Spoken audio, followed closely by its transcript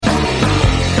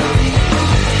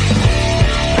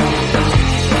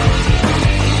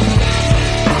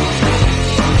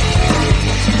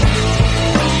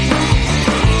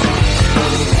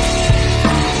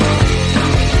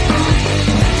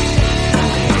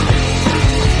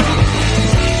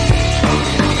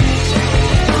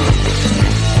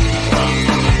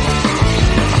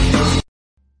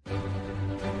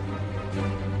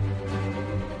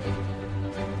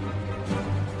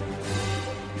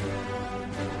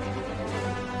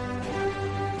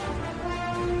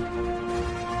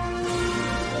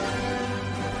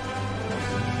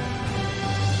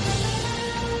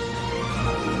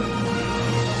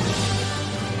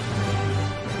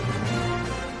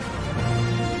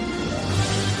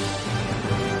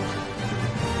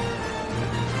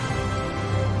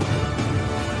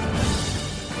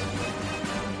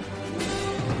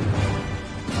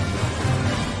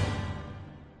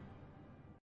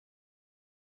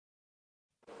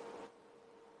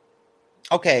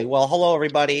Okay, well, hello,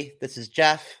 everybody. This is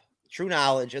Jeff, True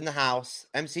Knowledge in the house,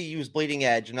 MCU's Bleeding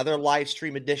Edge, another live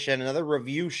stream edition, another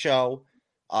review show,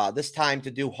 this time to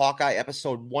do Hawkeye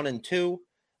episode 1 and 2.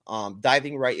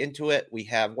 Diving right into it, we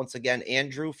have, once again,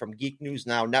 Andrew from Geek News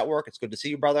Now Network. It's good to see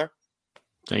you, brother.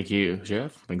 Thank you,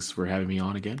 Jeff. Thanks for having me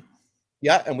on again.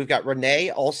 Yeah, and we've got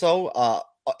Renee also,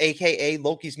 a.k.a.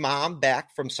 Loki's mom,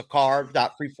 back from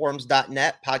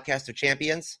sakar.freeforums.net, Podcast of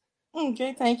Champions.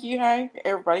 Okay, thank you. Hi,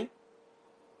 everybody.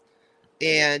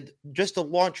 And just to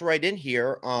launch right in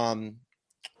here,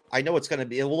 I know it's going to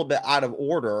be a little bit out of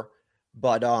order,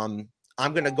 but I'm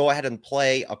going to go ahead and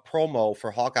play a promo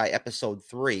for Hawkeye episode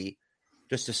 3,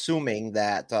 just assuming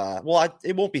that,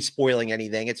 it won't be spoiling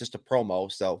anything. It's just a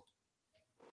promo, so.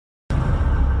 I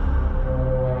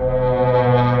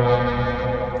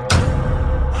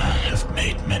have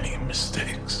made many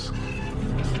mistakes,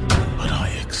 but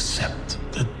I accept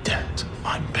the debt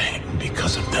I'm paying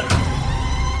because of them.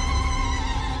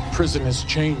 Prison has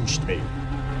changed me.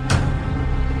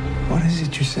 What is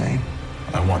it you're saying?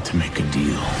 I want to make a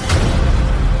deal.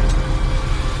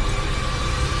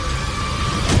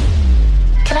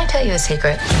 Can I tell you a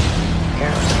secret?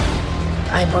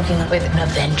 I'm working with an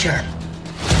Avenger.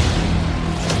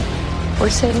 We're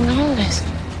saving the holidays.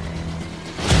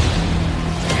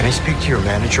 Can I speak to your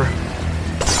manager?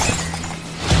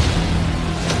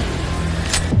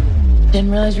 Didn't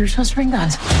realize you were supposed to bring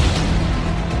guns.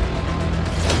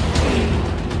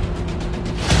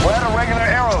 We're out of regular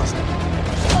arrows.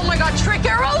 Oh my god, trick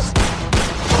arrows?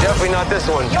 Definitely not this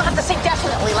one. You don't have to say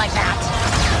definitely like that.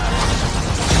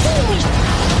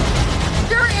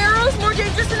 There are arrows more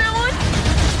dangerous than that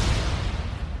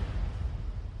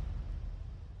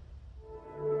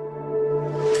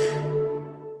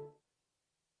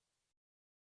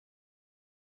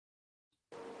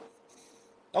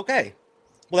one? Okay.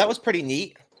 Well, that was pretty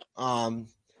neat.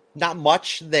 Not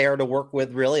much there to work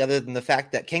with, really, other than the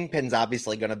fact that Kingpin's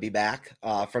obviously going to be back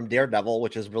from Daredevil,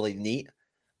 which is really neat.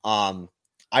 I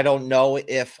don't know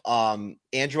if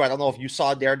Andrew, I don't know if you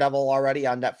saw Daredevil already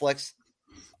on Netflix.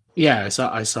 Yeah,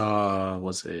 I saw.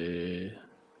 Was it?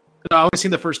 No, I've only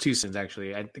seen the first 2 seasons.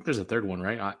 Actually, I think there's a third one,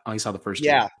 right? I only saw the first 2.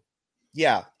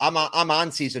 Yeah. I'm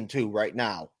on season 2 right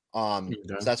now. So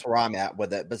that's where I'm at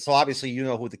with it. But so obviously, you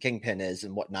know who the Kingpin is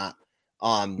and whatnot.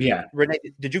 Yeah. Renee,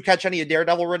 did you catch any of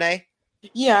Daredevil, Renee?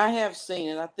 Yeah, I have seen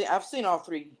it. I've seen all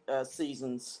 3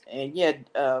 seasons, and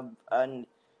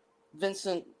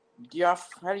Vincent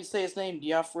D'Onofrio. How do you say his name?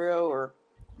 D'Onofrio, or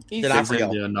he's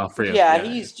D'Onofrio. Yeah,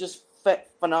 he's just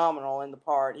phenomenal in the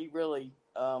part. He really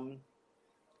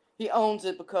he owns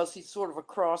it because he's sort of a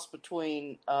cross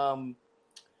between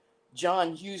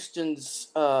John Huston's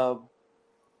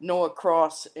Noah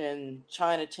Cross in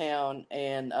Chinatown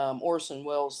and Orson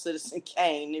Welles' Citizen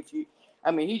Kane.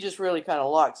 He just really kind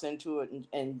of locks into it,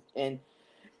 and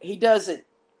he doesn't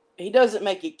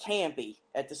make it campy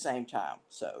at the same time.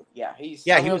 So he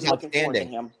was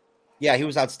outstanding. Yeah, he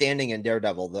was outstanding in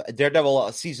Daredevil. The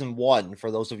Daredevil season 1,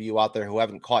 for those of you out there who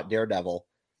haven't caught Daredevil,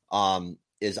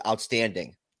 is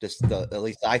outstanding. At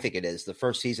least I think it is. The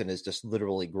first season is just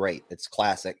literally great. It's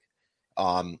classic.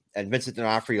 And Vincent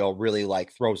D'Onofrio really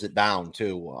throws it down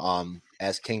too,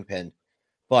 as Kingpin.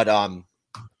 But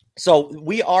so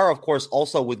we are, of course,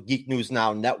 also with Geek News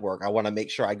Now Network. I want to make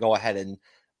sure I go ahead and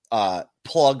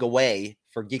plug away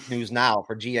for Geek News Now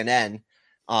for GNN.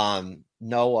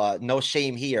 No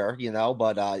shame here,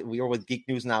 but we are with Geek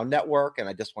News Now Network, and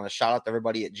I just want to shout out to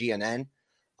everybody at GNN.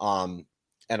 And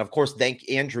of course, thank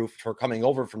Andrew for coming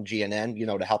over from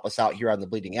GNN, to help us out here on the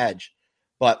Bleeding Edge.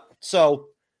 But so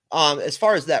as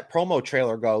far as that promo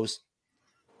trailer goes,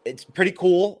 it's pretty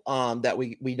cool that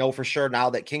we know for sure now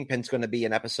that Kingpin's going to be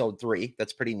in episode 3.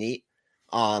 That's pretty neat.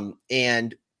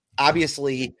 And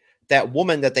obviously that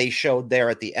woman that they showed there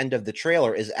at the end of the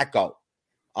trailer is Echo.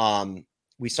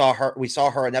 We saw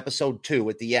her in episode 2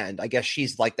 at the end. I guess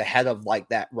she's the head of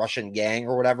that Russian gang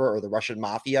or whatever, or the Russian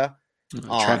mafia.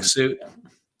 Tracksuit.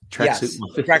 Yes,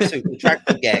 the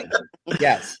tracksuit gang.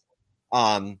 Yes.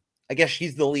 I guess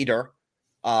she's the leader.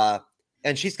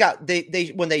 And she's got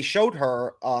they when they showed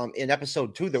her in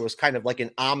episode 2, there was kind of an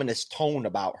ominous tone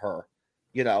about her,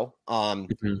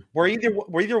 Were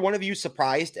either one of you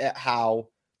surprised at how,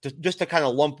 just to kind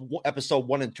of lump episode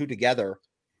 1 and 2 together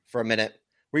for a minute,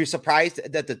 were you surprised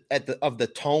at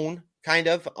the tone kind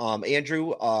of,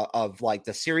 Andrew, of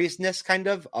the seriousness kind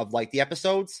of the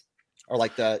episodes, or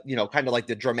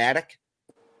the dramatic?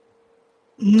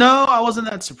 No, I wasn't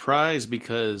that surprised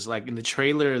because in the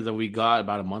trailer that we got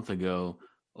about a month ago,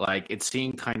 it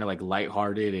seemed kind of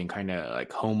lighthearted and kind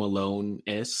of Home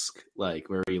Alone-esque,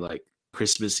 very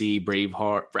Christmassy Die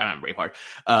Hard /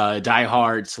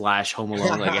 Home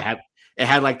Alone. Like it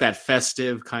had like that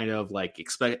festive kind of like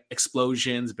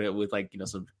explosions, but with like,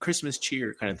 some Christmas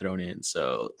cheer kind of thrown in.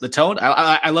 So the tone,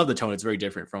 I love the tone. It's very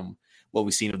different from what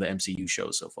we've seen of the MCU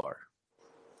shows so far.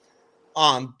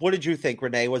 What did you think,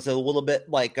 Renee? Was it a little bit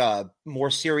like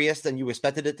more serious than you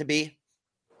expected it to be?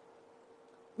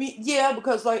 Yeah,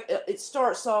 because like it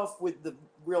starts off with the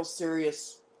real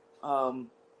serious, the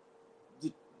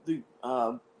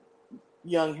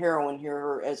young heroine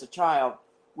here as a child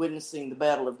witnessing the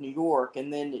Battle of New York,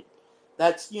 and then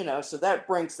so that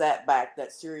brings that back,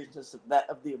 that seriousness of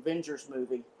the Avengers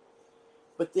movie.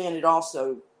 But then it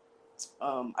also,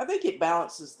 I think it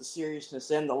balances the seriousness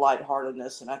and the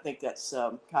lightheartedness, and I think that's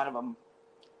kind of a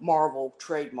Marvel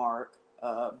trademark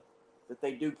that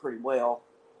they do pretty well.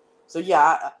 So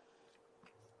yeah,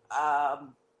 I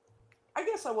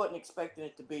guess I wasn't expecting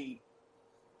it to be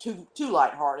too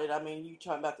lighthearted. I mean, you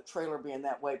talking about the trailer being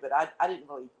that way, but I didn't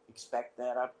really expect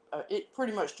that. It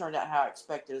pretty much turned out how I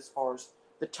expected as far as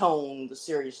the tone, the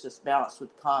seriousness balanced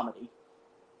with comedy.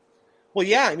 Well,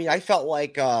 yeah, I mean, I felt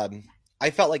like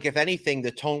if anything,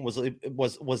 the tone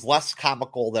was less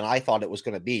comical than I thought it was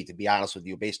going to be honest with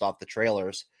you, based off the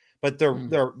trailers. But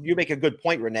you make a good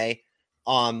point, Renee.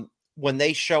 When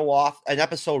they show off in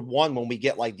episode 1, when we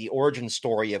get like the origin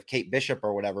story of Kate Bishop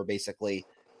or whatever, basically,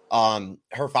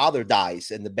 her father dies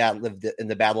in the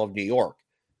Battle of New York.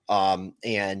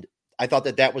 And I thought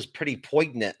that was pretty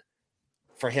poignant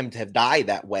for him to have died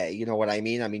that way. You know what I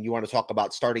mean? I mean, you want to talk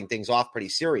about starting things off pretty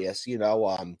serious,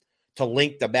 to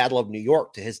link the Battle of New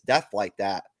York to his death like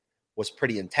that was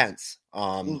pretty intense.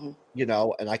 And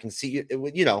I can see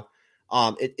it,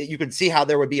 you can see how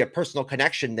there would be a personal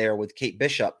connection there with Kate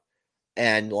Bishop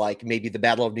and like maybe the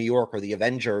Battle of New York or the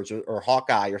Avengers or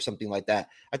Hawkeye or something like that.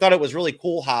 I thought it was really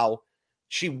cool how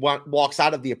she walks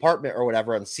out of the apartment or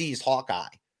whatever and sees Hawkeye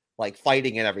like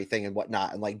fighting and everything and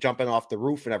whatnot and like jumping off the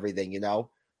roof and everything,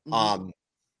 And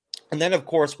then of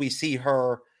course we see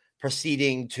her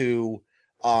proceeding to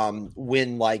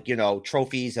win like,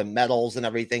 trophies and medals and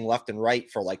everything left and right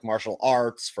for like martial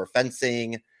arts, for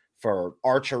fencing, for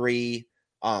archery.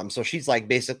 So she's like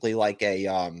basically like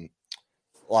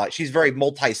she's very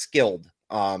multi-skilled.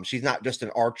 She's not just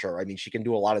an archer. I mean, she can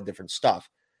do a lot of different stuff.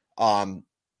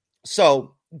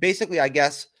 So basically, I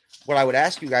guess what I would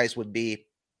ask you guys would be,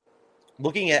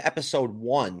 looking at episode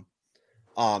 1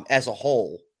 as a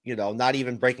whole, not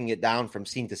even breaking it down from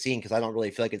scene to scene, because I don't really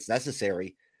feel like it's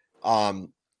necessary.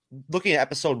 Looking at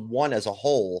episode 1 as a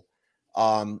whole,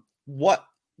 what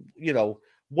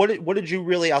did you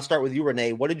really, I'll start with you,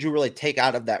 Renee. What did you really take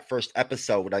out of that first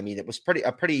episode? I mean, it was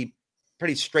pretty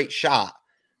straight shot.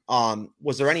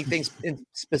 Was there anything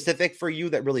specific for you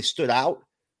that really stood out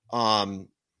in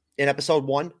episode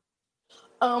 1?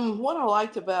 What I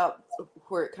liked about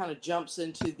where it kind of jumps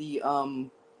into the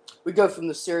we go from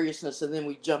the seriousness and then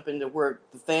we jump into where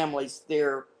the family's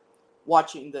there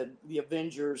watching the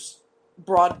Avengers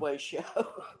Broadway show,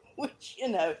 which,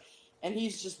 and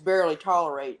he's just barely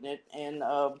tolerating it. And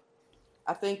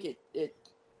I think it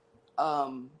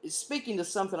is speaking to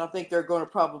something I think they're going to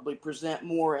probably present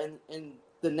more in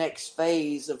the next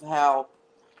phase of how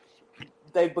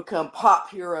they've become pop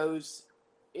heroes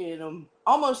in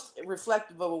almost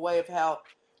reflective of a way of how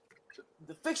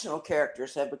the fictional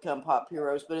characters have become pop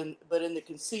heroes, but in the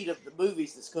conceit of the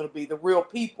movies, it's going to be the real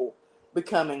people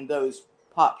becoming those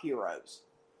pop heroes.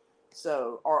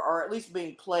 So, or at least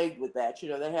being plagued with that.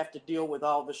 They have to deal with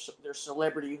all their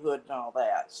celebrityhood and all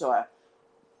that. So I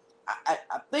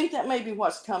think that may be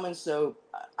what's coming. So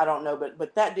I don't know,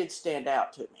 but that did stand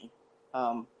out to me.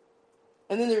 And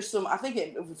then there's some, I think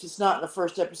if it's not in the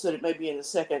first episode, it may be in the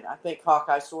second. I think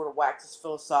Hawkeye sort of waxes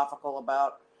philosophical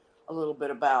a little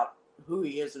bit about who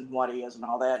he is and what he is and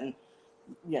all that. And,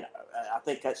 I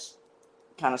think that's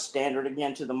kind of standard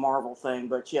again to the Marvel thing.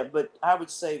 But yeah, but I would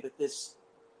say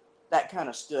that kind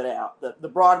of stood out. The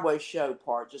Broadway show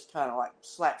part just kind of like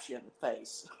slaps you in the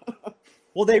face.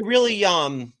 Well, they really,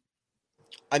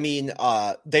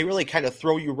 they really kind of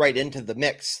throw you right into the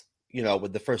mix,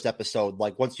 with the first episode.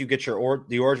 Like once you get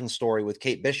the origin story with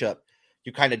Kate Bishop,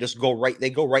 you kind of just they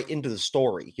go right into the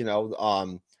story,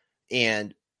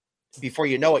 and before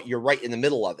you know it, you're right in the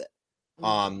middle of it.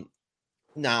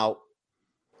 Now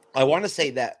I want to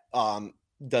say that,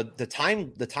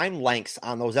 the time lengths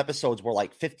on those episodes were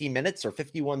like 50 minutes or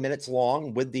 51 minutes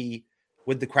long with the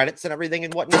credits and everything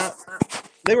and whatnot.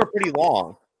 They were pretty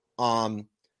long.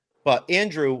 But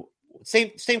Andrew,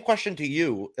 same question to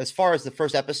you as far as the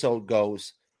first episode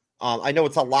goes. I know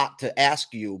it's a lot to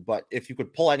ask you, but if you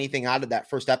could pull anything out of that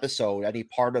first episode, any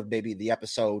part of maybe the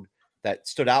episode that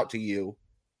stood out to you.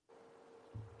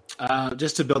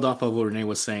 Just to build off of what Renee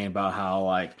was saying about how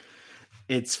like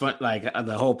it's fun, like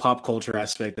the whole pop culture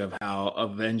aspect of how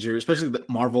Avengers, especially the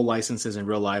Marvel licenses in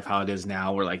real life, how it is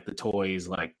now, where like the toys,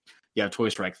 like you have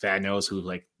toys for like Thanos, who's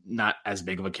like not as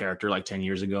big of a character like 10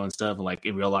 years ago and stuff, and like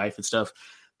in real life and stuff.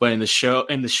 But in the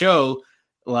show,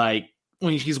 like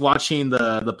when he's watching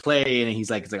the play and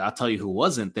he's like, I'll tell you who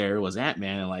wasn't there was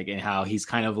Ant-Man, and like and how he's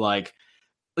kind of like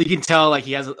you can tell like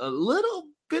he has a little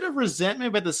bit of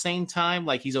resentment, but at the same time,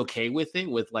 like he's okay with it,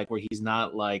 with like where he's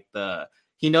not like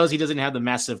he knows he doesn't have the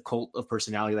massive cult of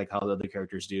personality like how the other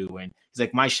characters do. And he's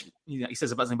like, he says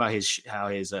something about how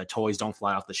his toys don't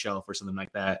fly off the shelf or something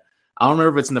like that. I don't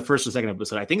remember if it's in the first or second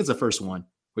episode. I think it's the first one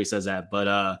where he says that.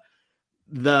 But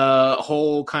the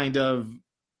whole kind of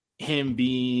him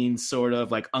being sort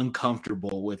of like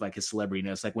uncomfortable with like his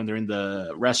celebrityness, like when they're in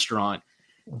the restaurant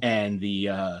and the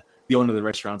owner of the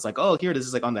restaurant's like, oh, here, this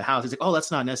is like on the house. He's like, oh, that's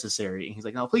not necessary. And he's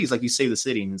like, no, please, like you save the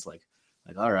city. And it's like,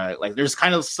 all right, like there's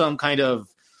kind of some kind of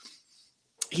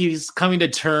he's coming to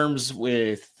terms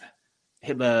with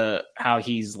how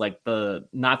he's like the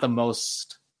not the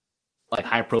most like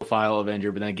high profile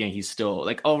Avenger, but then again he's still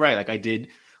like, oh right, like I did,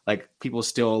 like people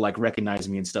still like recognize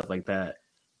me and stuff like that,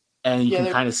 and you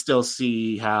can kind of still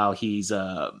see how he's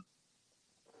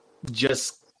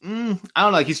just I don't know,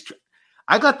 like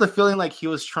I got the feeling like he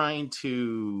was trying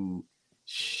to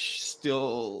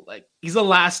still like he's the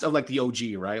last of like the OG,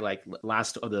 right? Like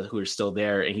last of the who are still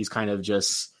there, and he's kind of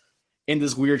just in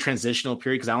this weird transitional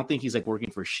period because I don't think he's like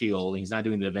working for Shield and he's not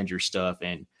doing the Avengers stuff.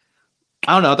 And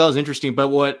I don't know, I thought it was interesting.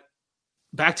 But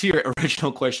back to your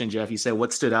original question, Jeff, you said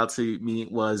what stood out to me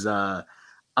was I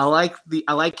like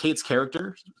Kate's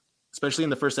character, especially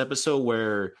in the first episode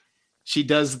where she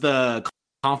does the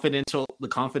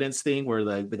confidence thing where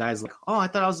the guy's like, oh, I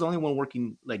thought I was the only one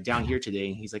working like down here today.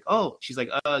 And he's like, oh, she's like,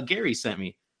 Gary sent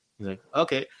me. He's like,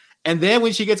 okay. And then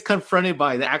when she gets confronted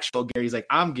by the actual Gary, he's like,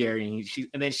 I'm Gary.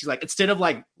 And then she's like, instead of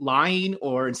like lying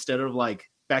or instead of like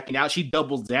backing out, she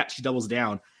doubles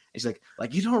down. And she's like,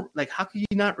 you don't like, how can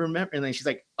you not remember? And then she's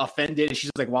like offended and she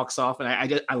just like walks off. And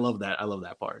I love that. I love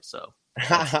that part. So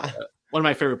that's, one of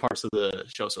my favorite parts of the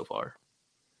show so far.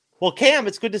 Well, Cam,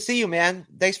 it's good to see you, man.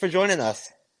 Thanks for joining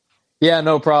us. Yeah,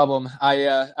 no problem.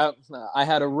 I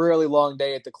had a really long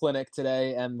day at the clinic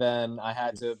today, and then I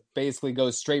had to basically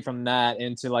go straight from that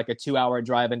into like a 2-hour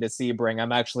drive into Sebring.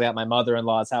 I'm actually at my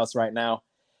mother-in-law's house right now,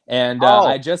 and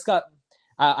I just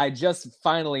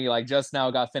finally like just now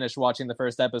got finished watching the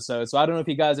first episode. So I don't know if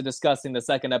you guys are discussing the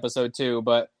second episode too,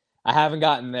 but I haven't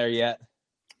gotten there yet.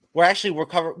 We're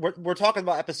talking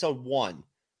about episode 1.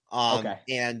 Okay.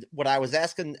 And what I was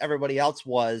asking everybody else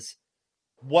was,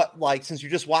 what, like, since you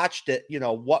just watched it, you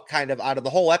know, what kind of, out of the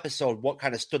whole episode, what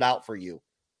kind of stood out for you?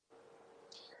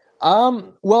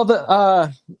 Well,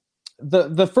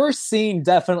 the first scene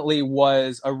definitely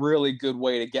was a really good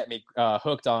way to get me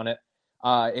hooked on it.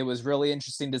 It was really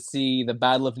interesting to see the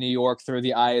Battle of New York through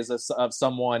the eyes of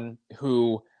someone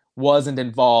who wasn't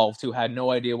involved, who had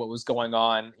no idea what was going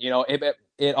on. You know,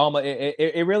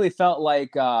 it really felt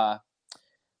like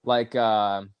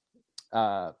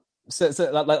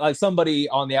somebody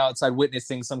on the outside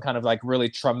witnessing some kind of like really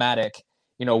traumatic,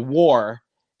 you know, war.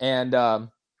 And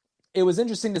it was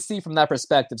interesting to see from that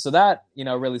perspective. So that, you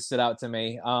know, really stood out to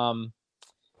me.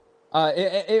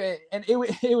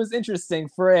 It was interesting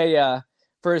for a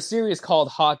series called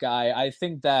Hawkeye. I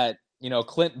think that, you know,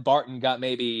 Clint Barton got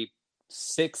maybe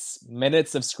 6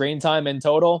 minutes of screen time in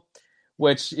total,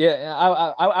 which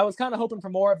I was kind of hoping for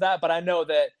more of that, but I know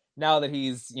that now that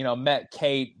he's, you know, met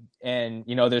Kate and,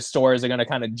 you know, their stories are going to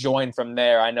kind of join from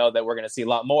there, I know that we're going to see a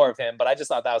lot more of him, but I just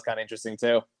thought that was kind of interesting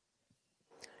too.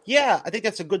 Yeah, I think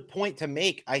that's a good point to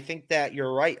make. I think that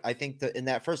you're right. I think that in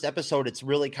that first episode, it's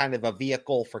really kind of a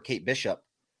vehicle for Kate Bishop.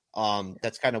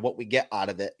 That's kind of what we get out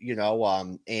of it, you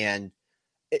know, and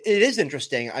it is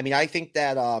interesting. I mean, I think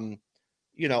that,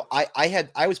 you know,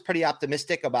 I was pretty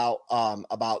optimistic about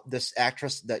this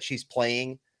actress that she's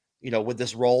playing, you know, with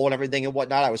this role and everything and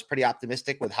whatnot. I was pretty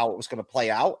optimistic with how it was going to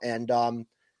play out. And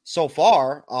so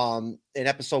far, in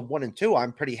episode 1 and 2,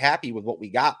 I'm pretty happy with what we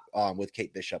got with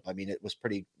Kate Bishop. I mean, it was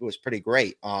pretty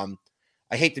great. I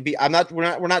hate to be,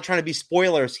 we're not trying to be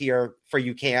spoilers here for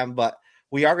you, Cam, but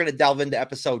we are going to delve into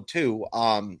episode 2.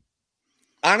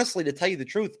 Honestly, to tell you the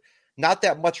truth, not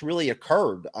that much really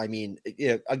occurred. I mean,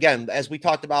 again, as we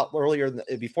talked about earlier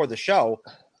before the show,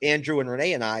 Andrew and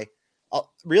Renee and I,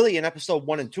 really in episode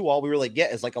 1 and 2, all we really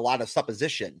get is like a lot of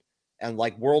supposition and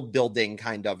like world building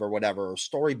kind of, or whatever, or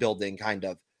story building kind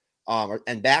of,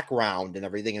 and background and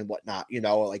everything and whatnot, you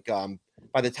know, like,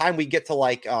 by the time we get to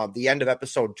like, the end of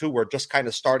episode 2, we're just kind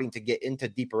of starting to get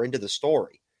deeper into the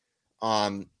story.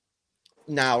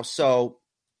 now. So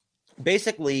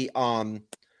basically, Renee,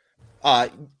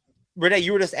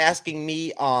 you were just asking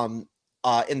me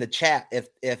in the chat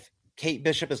if Kate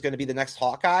Bishop is going to be the next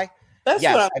Hawkeye. That's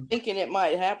Yes, what I'm thinking it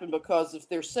might happen, because if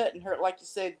they're setting her, like you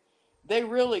said, they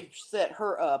really set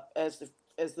her up as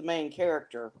the main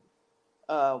character.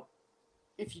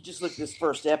 If you just look at this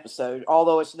first episode,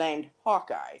 although it's named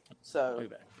Hawkeye, so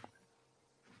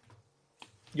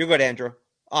you're good, Andrew.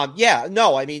 Yeah,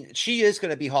 no, I mean she is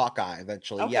going to be Hawkeye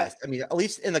eventually. Okay. Yes, I mean at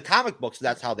least in the comic books,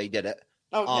 that's how they did it.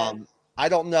 Okay. I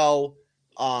don't know,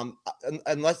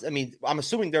 unless I'm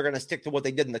assuming they're going to stick to what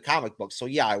they did in the comic books. So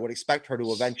yeah, I would expect her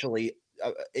to eventually,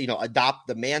 adopt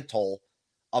the mantle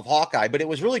of Hawkeye. But it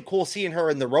was really cool seeing her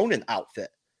in the Ronin outfit.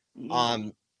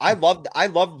 I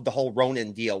loved the whole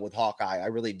Ronin deal with Hawkeye. I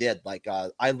really did. Like,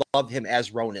 I loved him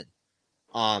as Ronin.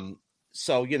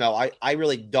 So I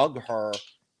really dug her.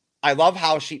 I love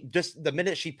how she just the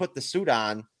minute she put the suit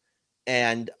on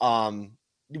and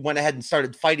went ahead and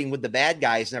started fighting with the bad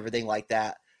guys and everything like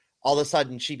that. All of a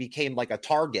sudden, she became like a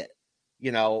target,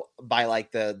 by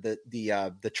like the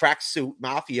tracksuit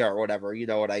mafia or whatever. You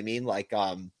know what I mean? Like,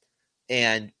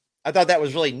 and I thought that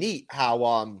was really neat.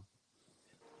 How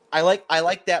I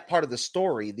like that part of the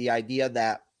story. The idea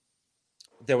that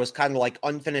there was kind of like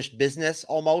unfinished business,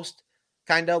 almost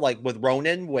kind of like with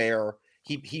Ronin, where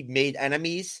he made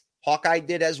enemies. Hawkeye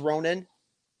did as Ronin,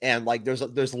 and like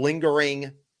there's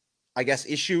lingering, I guess,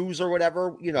 issues or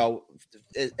whatever,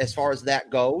 as far as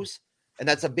that goes. And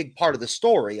that's a big part of the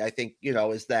story, I think,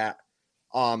 is that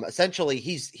essentially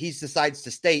he's decides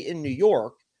to stay in New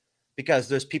York because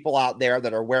there's people out there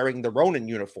that are wearing the Ronin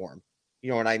uniform. You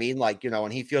know what I mean? Like,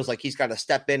 and he feels like he's got to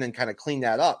step in and kind of clean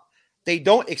that up. They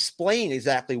don't explain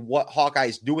exactly what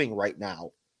Hawkeye's doing right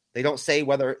now. They don't say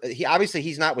whether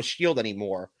he's not with S.H.I.E.L.D.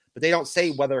 anymore, but they don't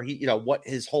say whether he, what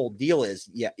his whole deal is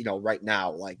yet, right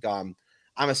now. Like, I'm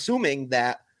assuming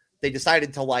that they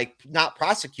decided to like not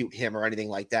prosecute him or anything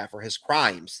like that for his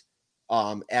crimes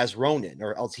as Ronin,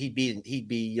 or else he'd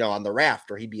be on the raft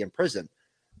or he'd be in prison.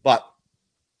 But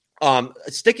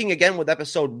sticking again with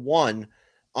episode 1,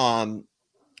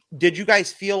 did you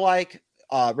guys feel like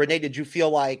Renee? Did you feel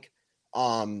like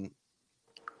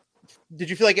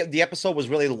the episode was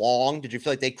really long? Did you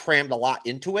feel like they crammed a lot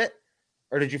into it?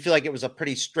 Or did you feel like it was a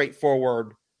pretty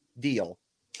straightforward deal?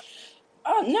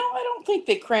 No, I don't think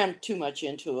they crammed too much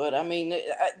into it. I mean,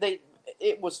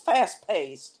 it was fast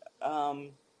paced,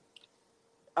 without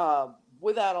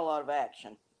a lot of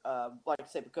action. Like I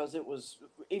said, because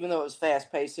even though it was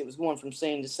fast paced, it was going from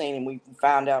scene to scene, and we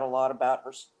found out a lot about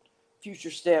her future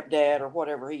stepdad or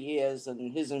whatever he is,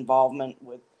 and his involvement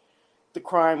with the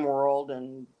crime world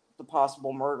and the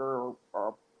possible murder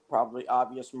or probably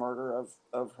obvious murder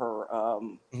of her.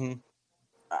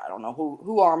 I don't know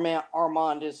who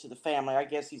Armand is to the family. I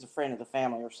guess he's a friend of the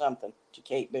family or something to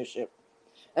Kate Bishop.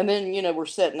 And then, we're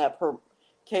setting up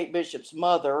Kate Bishop's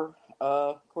mother.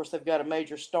 Of course, they've got a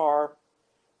major star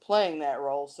playing that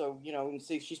role. So, you can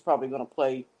see she's probably going to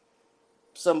play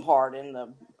some part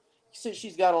since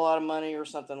she's got a lot of money or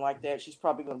something like that. She's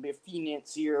probably going to be a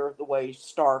financier the way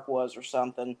Stark was or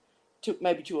something.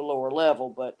 Maybe to a lower level,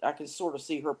 but I can sort of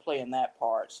see her playing that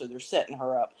part. So they're setting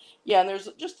her up. Yeah, and there's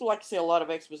just, like I say, a lot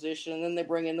of exposition. And then they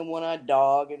bring in the one-eyed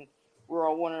dog, and we're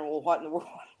all wondering, well, what in the world?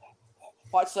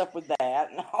 What's up with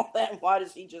that and all that? Why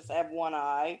does he just have one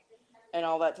eye and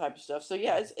all that type of stuff? So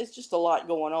yeah, it's just a lot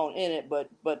going on in it. But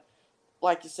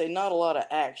like you say, not a lot of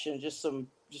action. Just a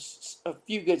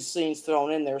few good scenes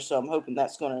thrown in there. So I'm hoping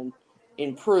that's going to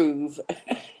improve.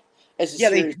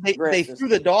 They threw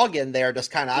the dog in there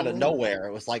just kind of out of nowhere.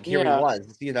 It was like, here he was,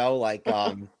 like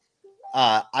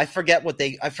I forget what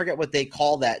they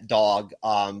call that dog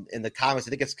in the comics.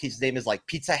 I think his name is like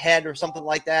Pizza Head or something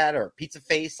like that, or Pizza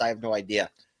Face. I have no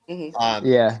idea.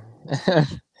 Yeah.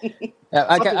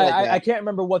 I can't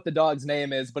remember what the dog's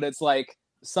name is, but it's like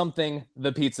something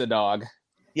the pizza dog.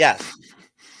 Yes,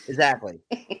 exactly.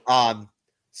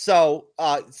 So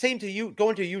same to you,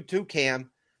 going to you too,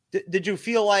 Cam. Did you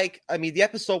feel like, the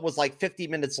episode was like 50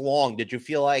 minutes long. Did you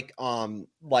feel like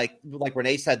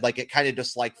Renee said, like it kind of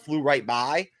just like flew right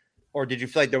by, or did you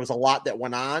feel like there was a lot that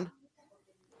went on?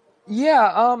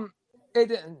 Yeah,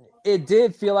 it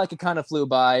did feel like it kind of flew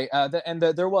by, and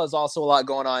there was also a lot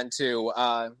going on too.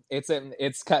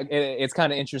 It's kind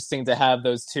of interesting to have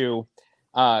those two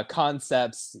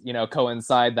concepts,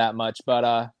 coincide that much,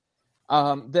 but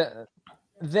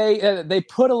they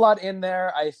put a lot in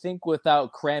there, I think,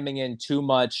 without cramming in too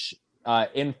much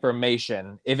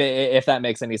information, if that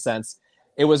makes any sense.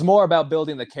 It was more about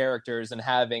building the characters and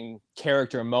having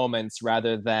character moments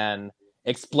rather than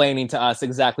explaining to us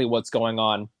exactly what's going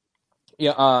on.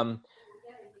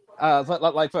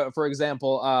 like for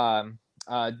example,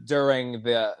 during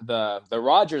the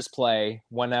Rogers play,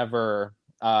 whenever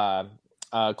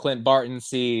Clint Barton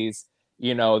sees,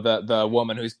 the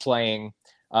woman who's playing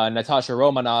Natasha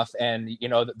Romanoff, and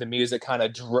the music kind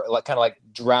of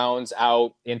drowns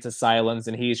out into silence,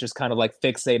 and he's just kind of like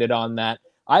fixated on that.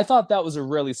 I thought that was a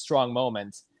really strong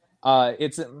moment.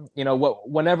 It's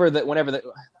whenever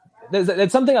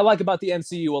that's something I like about the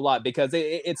MCU a lot, because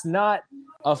it's not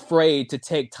afraid to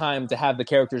take time to have the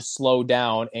characters slow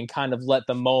down and kind of let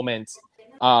the moment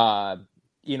let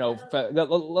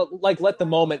the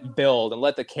moment build, and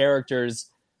let the characters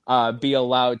be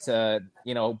allowed to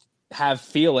have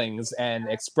feelings and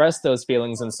express those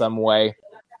feelings in some way.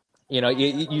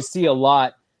 You see a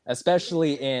lot,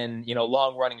 especially in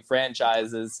long running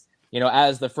franchises,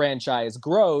 as the franchise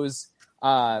grows,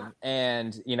 and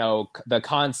the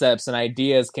concepts and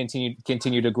ideas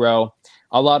continue to grow,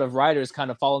 a lot of writers kind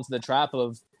of fall into the trap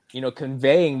of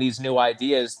conveying these new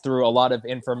ideas through a lot of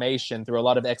information, through a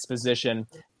lot of exposition,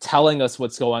 telling us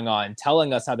what's going on,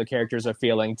 telling us how the characters are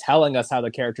feeling, telling us how the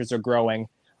characters are growing,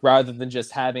 rather than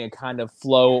just having it kind of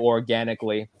flow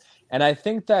organically. And I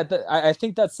think that I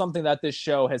think that's something that this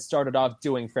show has started off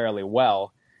doing fairly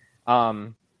well.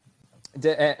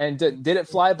 Did it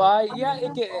fly by? Yeah,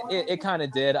 it kind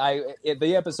of did.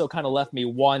 The episode kind of left me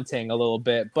wanting a little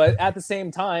bit, but at the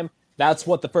same time, that's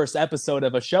what the first episode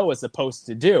of a show is supposed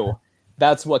to do.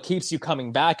 That's what keeps you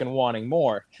coming back and wanting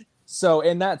more. So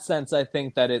in that sense, I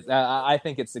think that I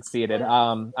think it succeeded.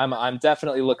 I'm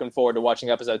definitely looking forward to watching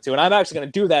episode 2, and I'm actually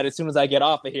going to do that as soon as I get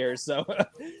off of here. So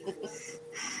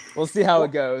we'll see how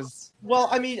it goes. Well,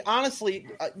 I mean, honestly,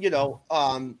 I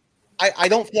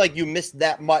don't feel like you missed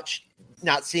that much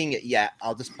not seeing it yet.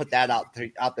 I'll just put that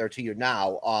out there to you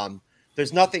now.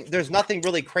 There's nothing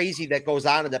really crazy that goes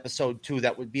on in episode 2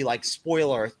 that would be like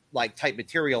spoiler like type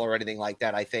material or anything like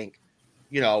that. I think,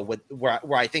 where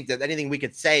I think that anything we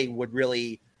could say would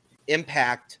really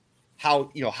impact how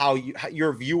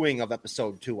your viewing of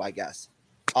episode 2, I guess.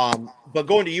 But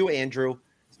going to you, Andrew,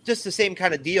 just the same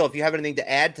kind of deal. If you have anything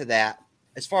to add to that,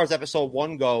 as far as episode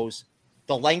 1 goes,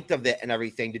 the length of it and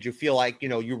everything, did you feel like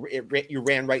you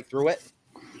ran right through it?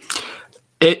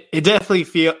 It definitely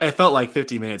felt like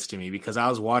 50 minutes to me, because I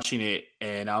was watching it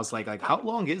and I was like how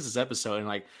long is this episode? And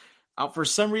like for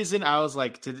some reason I was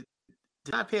like, did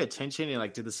I pay attention, and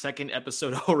like did the second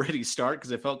episode already start?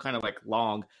 Because it felt kind of like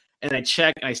long. And I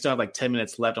checked and I still have like 10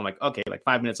 minutes left. I'm like, okay, like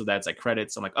 5 minutes of that's like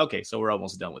credits. I'm like, okay, so we're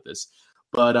almost done with this.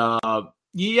 But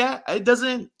yeah, it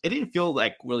didn't feel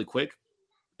like really quick.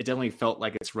 It definitely felt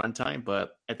like it's runtime,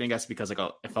 but I think that's because it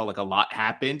felt like a lot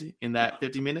happened in that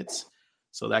 50 minutes.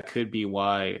 So that could be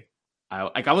why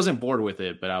I wasn't bored with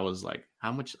it, but I was like,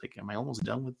 how much, like, am I almost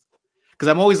done with? Because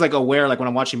I'm always like aware, like when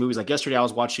I'm watching movies, like yesterday I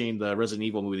was watching the Resident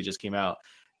Evil movie that just came out,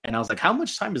 and I was like, how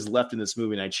much time is left in this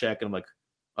movie? And I check and I'm like,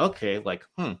 okay, like,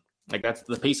 like that's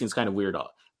the pacing's kind of weird.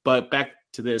 But back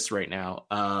to this right now.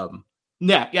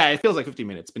 Yeah, it feels like 50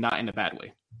 minutes, but not in a bad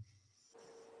way.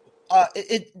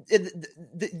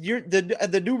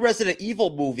 The new Resident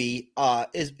Evil movie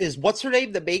is what's her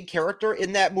name, the main character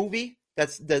in that movie?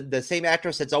 That's the same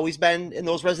actress that's always been in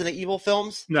those Resident Evil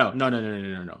films? No.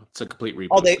 It's a complete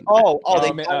reboot.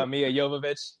 Mia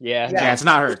Jovovich. Yeah, it's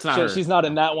not her. She's not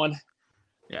in that one.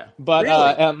 Yeah, but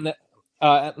really?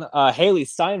 Haley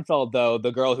Steinfeld, though,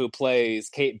 the girl who plays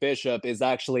Kate Bishop, is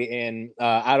actually in.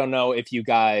 I don't know if you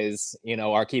guys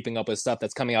are keeping up with stuff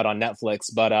that's coming out on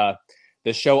Netflix, but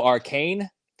the show Arcane.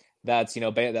 That's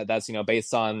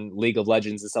based on League of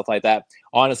Legends and stuff like that.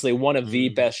 Honestly, one of the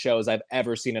best shows I've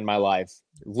ever seen in my life.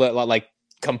 Like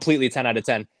completely 10 out of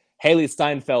 10. Haley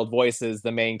Steinfeld voices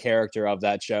the main character of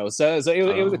that show. So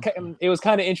it was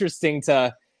kind of interesting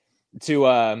to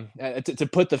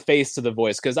put the face to the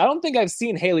voice, because I don't think I've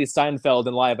seen Haley Steinfeld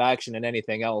in live action in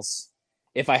anything else.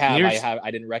 If I have, I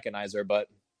didn't recognize her, but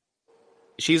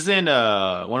she's in one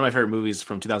of my favorite movies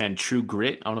from 2010, True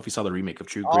Grit. I don't know if you saw the remake of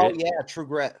True Grit. Oh yeah, True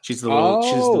Grit. She's the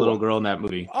little girl in that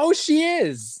movie. Oh, she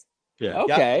is. Yeah.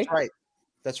 Okay. Yep,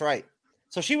 that's right.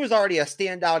 So she was already a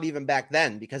standout even back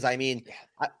then, because I mean,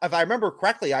 if I remember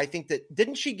correctly, I think that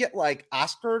didn't she get like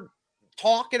Oscar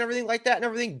talk and everything like that and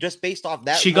everything just based off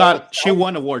that? She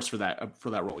won awards for that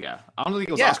role. Yeah. I don't think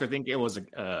it was Oscar. I think it was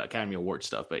Academy Award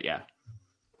stuff, but yeah.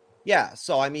 Yeah,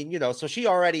 so I mean, so she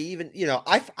already even,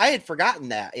 I had forgotten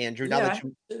that, Andrew. Now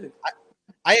that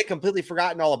I had completely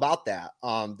forgotten all about that.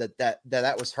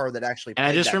 That was her that actually. And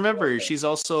I just remember she's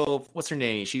also, what's her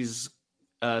name? She's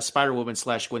Spider-Woman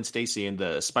 / Gwen Stacy in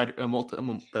the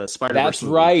Spider-Verse. That's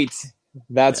movie. Right.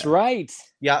 That's right.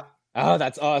 Yeah. Oh,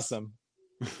 that's awesome.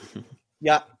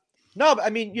 Yeah. No, but I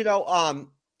mean,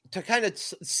 to kind of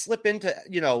slip into,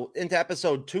 into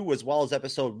episode 2 as well as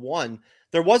episode 1,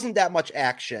 there wasn't that much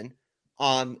action.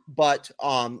 But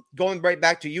going right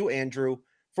back to you, Andrew,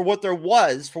 for what there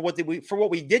was, for what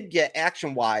we did get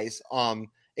action wise,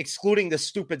 excluding the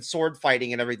stupid sword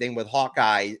fighting and everything with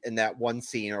Hawkeye in that one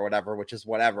scene or whatever, which is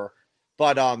whatever.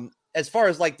 But as far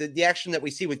as like the action that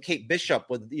we see with Kate Bishop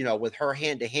with, with her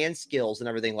hand-to-hand skills and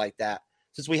everything like that,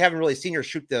 since we haven't really seen her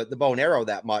shoot the bow and arrow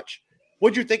that much,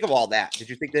 what'd you think of all that? Did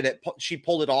you think that she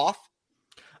pulled it off?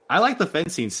 I like the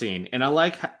fencing scene, and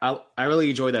I really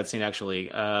enjoyed that scene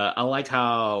actually. I liked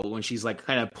how when she's like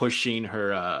kind of pushing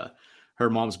her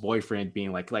mom's boyfriend,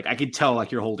 being like I could tell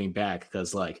like you're holding back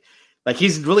because like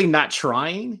he's really not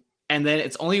trying, and then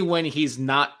it's only when he's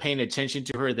not paying attention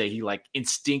to her that he like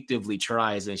instinctively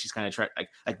tries, and she's kind of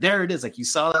like there it is, like you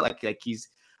saw that, like he's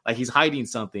hiding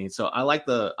something. So I like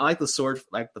the sword,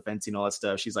 like the fencing, all that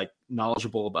stuff. She's like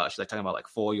knowledgeable about. She's like talking about like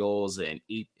foils and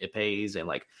epées and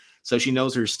like. So she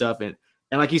knows her stuff, and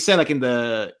like you said, like in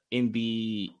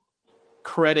the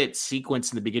credit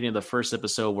sequence in the beginning of the first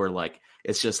episode, where like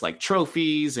it's just like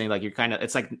trophies and like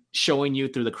it's like showing you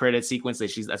through the credit sequence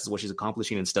that that's what she's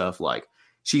accomplishing and stuff. Like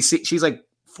she's like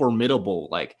formidable.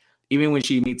 Like even when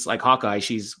she meets like Hawkeye,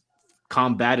 she's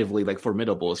combatively like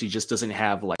formidable. She just doesn't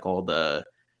have like all the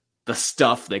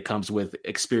stuff that comes with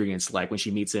experience. Like when she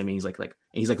meets him, and he's like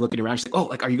looking around. She's like, oh,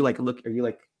 like are you like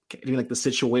doing like the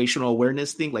situational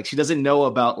awareness thing? Like she doesn't know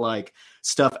about like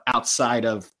stuff outside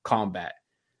of combat,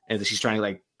 and she's trying to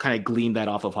like kind of glean that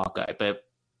off of Hawkeye. But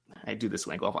I do this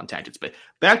when I go off on tangents. But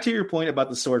back to your point about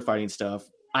the sword fighting stuff,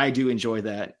 I do enjoy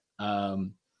that.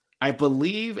 I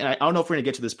believe, and I don't know if we're gonna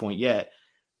get to this point yet,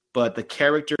 but the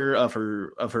character of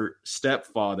her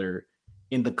stepfather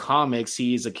in the comics,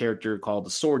 he is a character called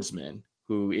the Swordsman,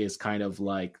 who is kind of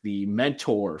like the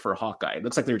mentor for Hawkeye. It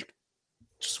looks like they're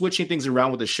switching things around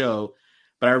with the show,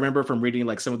 but I remember from reading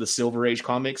like some of the Silver Age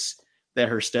comics that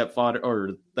her stepfather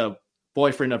or the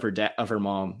boyfriend of her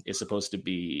mom is supposed to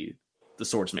be the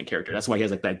Swordsman character. That's why he has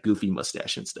like that goofy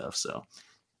mustache and stuff. So,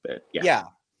 but yeah.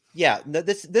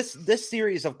 This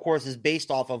series, of course, is based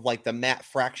off of like the Matt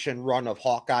Fraction run of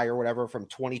Hawkeye or whatever from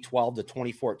 2012 to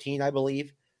 2014, I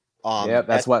believe.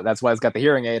 That's why it's got the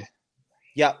hearing aid.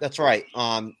 Yeah, that's right.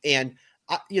 And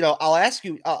I'll ask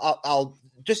you, I'll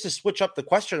just to switch up the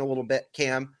question a little bit,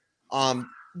 Cam.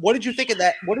 What did you think of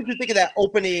that? What did you think of that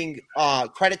opening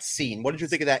credits scene? What did you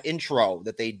think of that intro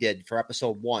that they did for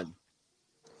episode 1?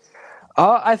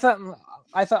 I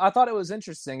thought it was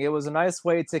interesting. It was a nice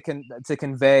way to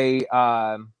convey.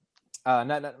 It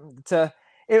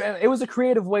was a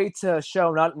creative way to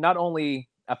show not only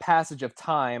a passage of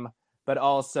time, but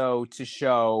also to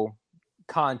show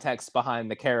context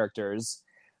behind the characters.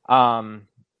 There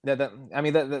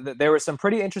were some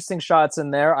pretty interesting shots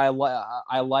in there. I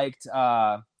liked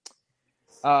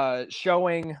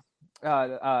showing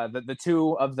the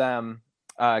two of them,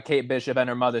 Kate Bishop and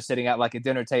her mother, sitting at like a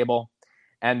dinner table,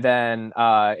 and then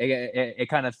it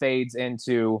kind of fades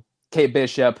into Kate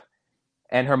Bishop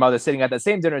and her mother sitting at that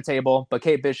same dinner table, but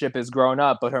Kate Bishop is grown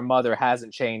up, but her mother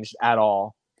hasn't changed at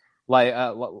all.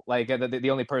 The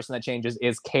only person that changes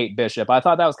is Kate Bishop. I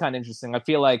thought that was kind of interesting. I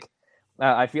feel like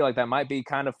that might be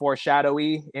kind of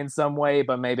foreshadowy in some way,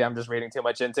 but maybe I'm just reading too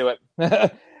much into it.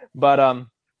 But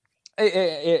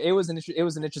it was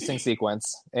an interesting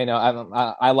sequence.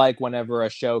 I like whenever a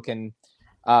show can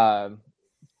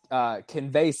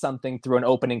convey something through an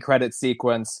opening credit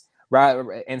sequence,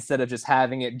 rather instead of just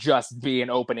having it just be an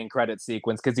opening credit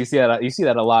sequence, because you see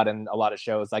that a lot in a lot of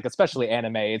shows, like especially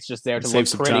anime. It's just there to look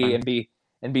pretty and be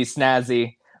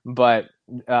snazzy, but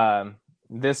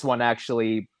this one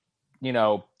actually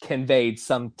conveyed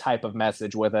some type of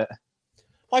message with it.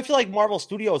 Well, I feel like Marvel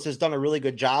Studios has done a really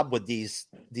good job with these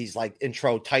like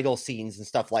intro title scenes and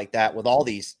stuff like that with all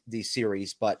these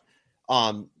series. But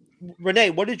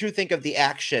Renee, what did you think of the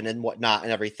action and whatnot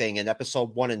and everything in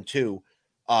episode 1 and 2?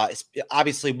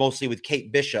 Obviously, mostly with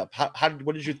Kate Bishop.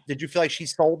 Did you feel like she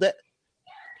sold it?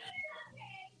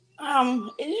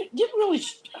 It didn't really.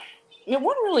 There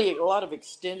wasn't really a lot of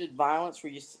extended violence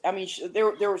where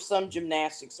there were some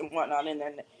gymnastics and whatnot in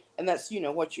there, and that's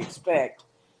what you expect.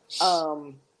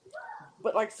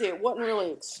 But like I said, it wasn't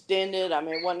really extended.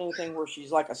 It wasn't anything where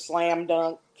she's like a slam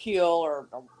dunk kill or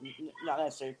not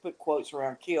necessarily put quotes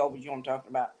around kill, but you know what I'm talking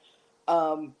about.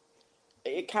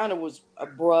 It kind of was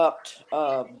abrupt.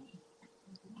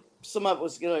 Some of it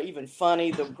was even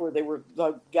funny. Where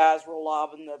the guys were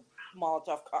lobbing the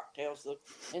Molotov cocktails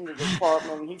into the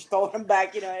apartment, and he's throwing them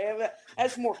back.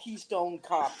 That's more Keystone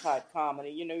Cop type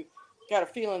comedy. Got a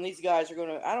feeling these guys are going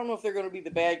to, I don't know if they're going to be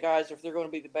the bad guys or if they're going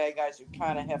to be the bad guys who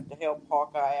kind of have to help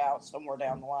Hawkeye out somewhere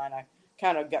down the line. I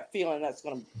kind of got feeling that's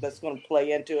gonna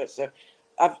play into it. So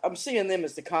I'm seeing them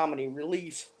as the comedy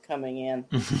relief coming in.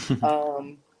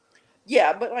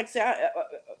 Yeah, but like I said,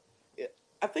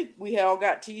 I think we all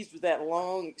got teased with that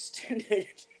long extended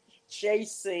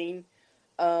chase scene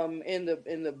in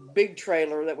the big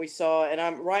trailer that we saw, and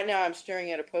I'm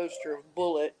staring at a poster of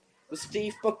Bullet with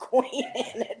Steve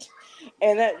McQueen in it,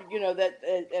 and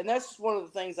and that's one of the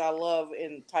things I love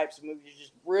in types of movies,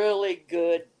 just really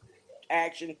good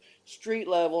action, street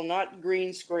level, not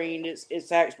green screened.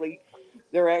 It's actually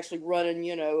they're actually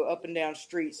running up and down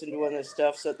streets and doing this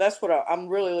stuff. So that's what I'm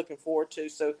really looking forward to.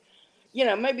 So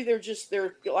maybe they're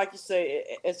like you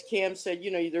say, as Cam said,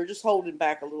 they're just holding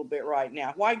back a little bit right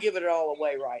now. Why give it all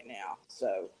away right now?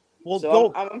 So I'm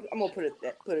gonna put it.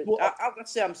 Well, I'll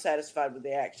say I'm satisfied with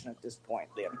the action at this point.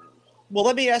 Then. Well,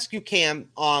 let me ask you, Cam.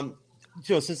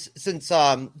 Since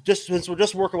we're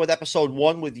just working with episode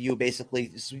 1 with you,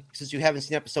 basically, since you haven't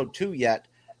seen episode 2 yet,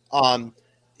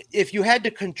 if you had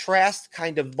to contrast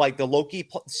kind of like the Loki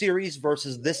series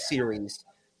versus this series,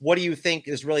 what do you think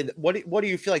is really what do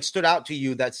you feel like stood out to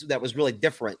you that was really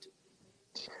different?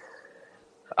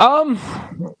 Well,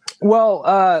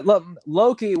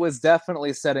 Loki was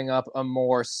definitely setting up a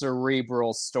more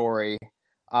cerebral story.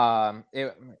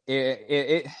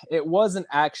 It wasn't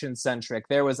action centric.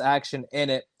 There was action in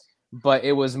it, but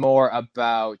it was more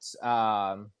about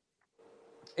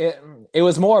it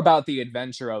was more about the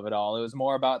adventure of it all. It was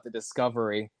more about the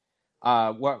discovery.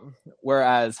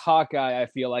 Whereas Hawkeye, I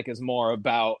feel like, is more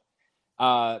about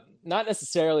not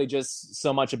necessarily just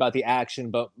so much about the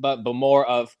action, but more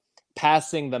of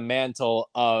passing the mantle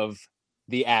of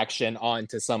the action on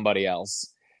to somebody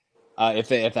else. If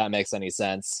that makes any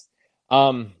sense.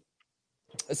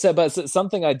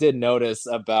 Something I did notice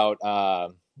about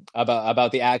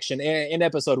the action in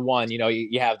episode 1,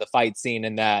 you have the fight scene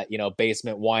in that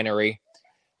basement winery.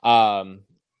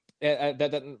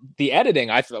 The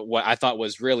editing I thought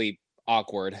was really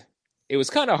awkward. It was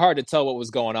kind of hard to tell what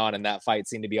was going on in that fight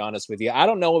scene, to be honest with you. I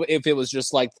don't know if it was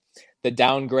just like the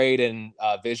downgrade in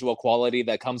visual quality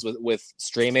that comes with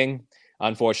streaming.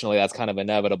 Unfortunately, that's kind of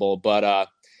inevitable, but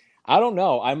I don't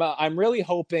know. I'm really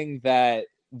hoping that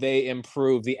they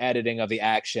improve the editing of the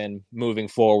action moving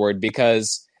forward,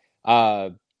 because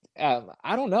I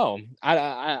don't know.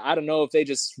 I don't know if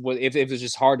if it was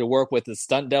just hard to work with the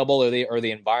stunt double or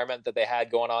the environment that they had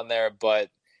going on there, but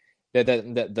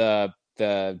the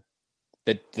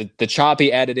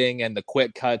choppy editing and the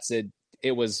quick cuts, it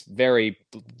was very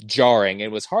jarring.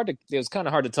 It was kind of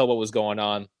hard to tell what was going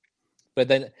on. But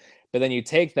then you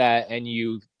take that and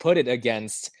you put it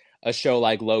against a show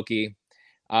like Loki.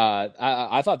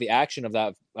 I thought the action of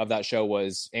that show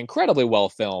was incredibly well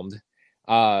filmed.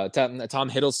 Tom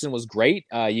Hiddleston was great.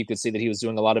 You could see that he was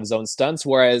doing a lot of his own stunts,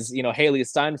 whereas Haley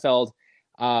Steinfeld,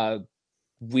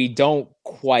 we don't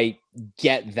quite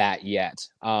get that yet.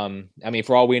 I mean,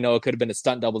 for all we know, it could have been a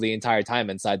stunt double the entire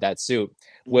time inside that suit,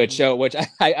 which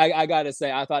I gotta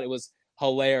say, I thought it was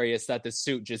hilarious that the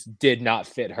suit just did not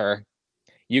fit her.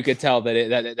 You could tell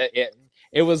that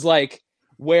it was like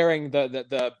wearing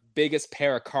the biggest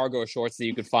pair of cargo shorts that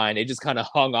you could find. It just kind of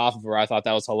hung off of her. I thought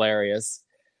that was hilarious.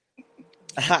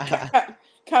 kind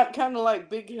of like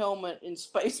Big Helmet in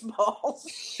Spaceballs.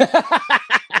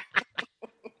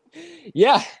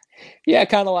 Yeah,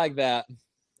 kind of like that.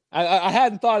 I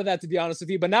hadn't thought of that, to be honest with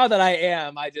you, but now that I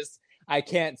am, I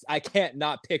can't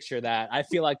not picture that. I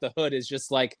feel like the hood is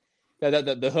just like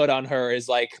the hood on her is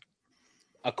like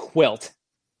a quilt.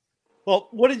 Well,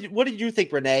 what did you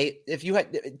think, Renee? If you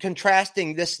had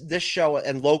contrasting this show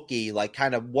and Loki, like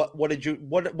kind of what would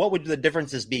the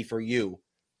differences be for you?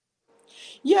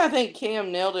 Yeah, I think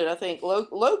Cam nailed it. I think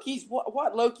Loki's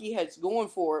what Loki has going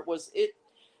for it was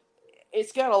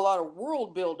it's got a lot of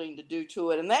world building to do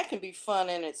to it, and that can be fun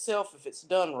in itself if it's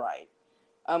done right.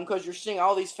 Because you're seeing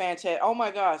all these fantastic. Oh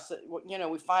my gosh,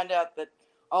 we find out that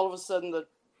all of a sudden the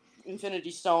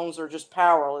Infinity Stones are just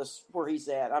powerless where he's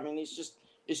at. I mean, it's just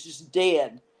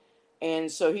dead,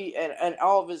 and so he and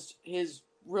all of his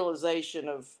realization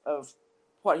of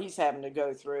what he's having to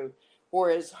go through.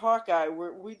 Whereas Hawkeye,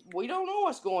 we don't know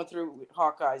what's going through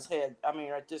Hawkeye's head. I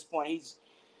mean, at this point,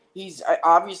 he's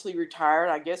obviously retired.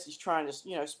 I guess he's trying to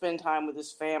spend time with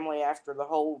his family after the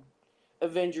whole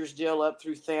Avengers deal up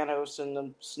through Thanos and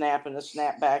the snap and the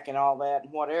snapback and all that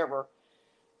and whatever.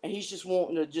 And he's just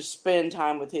wanting to just spend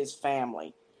time with his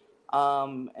family.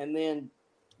 And then,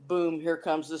 boom, here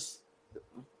comes this.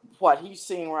 What he's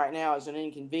seeing right now is an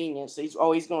inconvenience. He's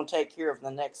going to take care of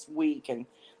the next week, and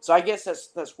so I guess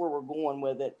that's where we're going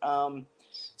with it.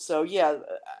 So yeah,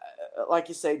 like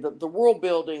you say, the world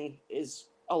building is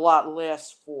a lot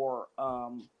less for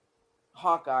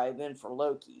Hawkeye than for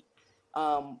Loki.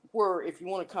 Where if you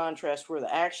want to contrast where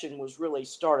the action was really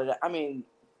started, I mean,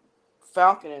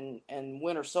 Falcon and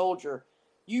Winter Soldier,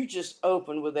 you just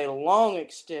opened with a long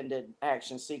extended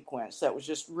action sequence that was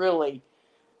just really,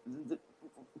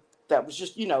 that was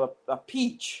just, a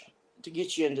peach to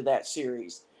get you into that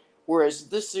series. Whereas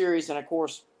this series, and of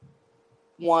course,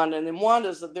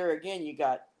 Wanda's there again,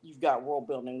 you've got world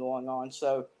building going on.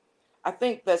 So I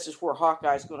think that's just where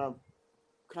Hawkeye's going to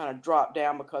kind of drop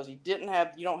down, because you don't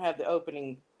have the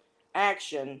opening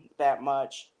action that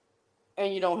much,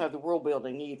 and you don't have the world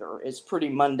building either. It's pretty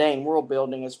mundane world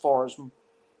building as far as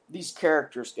these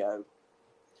characters go.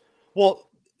 Well,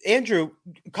 Andrew,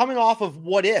 coming off of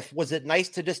What If, was it nice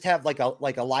to just have like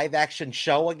a live action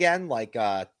show again? Like,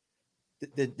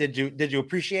 did you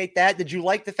appreciate that? Did you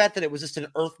like the fact that it was just an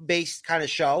Earth based kind of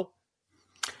show?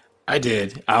 I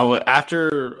did.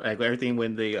 After like everything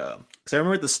when they, because I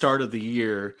remember at the start of the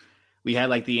year, we had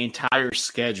like the entire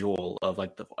schedule of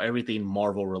like everything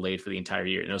Marvel related for the entire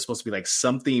year, and it was supposed to be like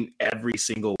something every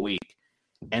single week.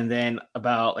 And then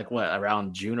about like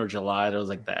around June or July, there was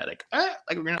like that, like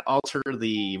we're gonna alter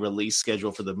the release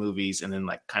schedule for the movies, and then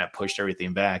like kind of pushed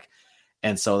everything back.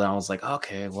 And so then I was like,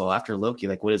 okay, well after Loki,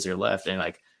 like what is there left? And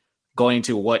like going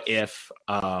to What If,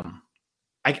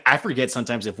 I forget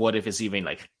sometimes if What If is even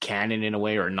like canon in a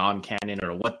way or non-canon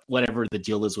or whatever the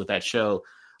deal is with that show.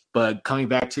 But coming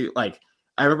back to like,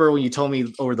 I remember when you told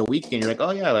me over the weekend, you're like, oh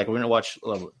yeah, like we're gonna watch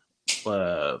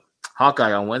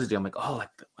Hawkeye on Wednesday. I'm like, oh,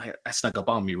 like I snuck up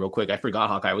on me real quick. I forgot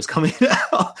Hawkeye was coming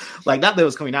out. Like not that it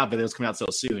was coming out, but it was coming out so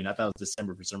soon. I thought it was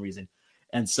December for some reason.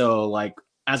 And so like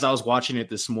as I was watching it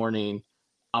this morning,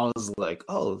 I was like,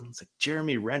 oh, it's like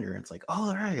Jeremy Renner. It's like, oh,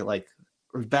 all right, like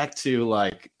we're back to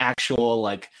like actual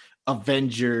like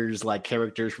Avengers like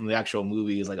characters from the actual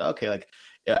movies. Like, okay, like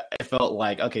yeah, it felt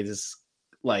like okay, this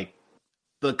like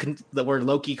the where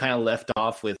Loki kind of left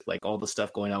off with like all the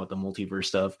stuff going on with the multiverse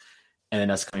stuff, and then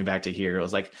us coming back to here. It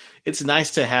was like it's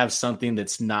nice to have something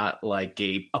that's not like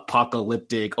a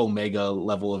apocalyptic Omega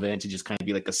level event to just kind of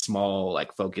be like a small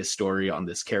like focused story on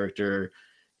this character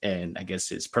and I guess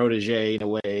his protege in a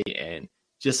way, and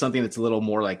just something that's a little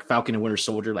more like Falcon and Winter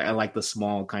Soldier. Like I like the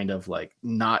small kind of like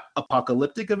not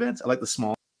apocalyptic events. I like the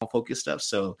small focus stuff.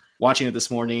 So watching it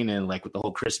this morning and like with the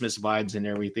whole Christmas vibes and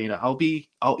everything, I'll be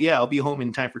home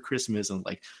in time for Christmas and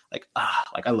like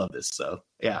I love this. So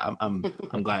yeah, I'm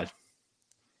glad.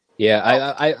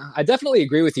 Yeah, I definitely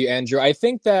agree with you, Andrew. I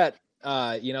think that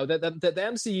that the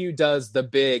MCU does the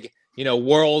big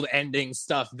world-ending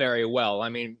stuff very well. I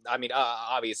mean,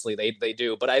 obviously they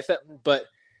do, but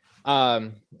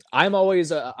I'm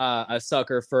always a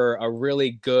sucker for a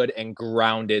really good and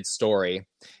grounded story,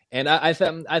 and I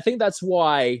think that's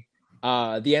why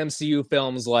the MCU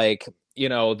films like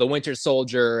the Winter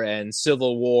Soldier and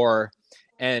Civil War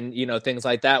and things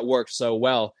like that work so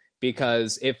well,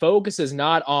 because it focuses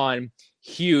not on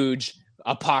huge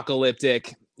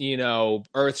apocalyptic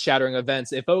earth-shattering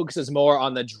events. It focuses more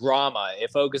on the drama. It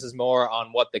focuses more on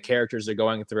what the characters are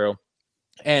going through,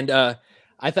 and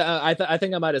I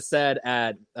think I might have said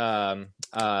at the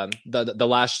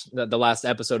last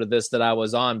episode of this that I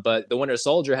was on, but The Winter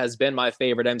Soldier has been my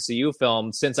favorite MCU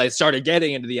film since I started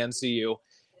getting into the MCU,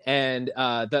 and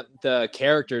the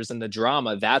characters and the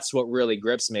drama, that's what really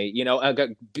grips me.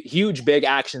 Huge big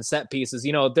action set pieces,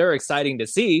 they're exciting to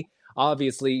see.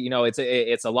 Obviously,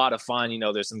 it's a lot of fun.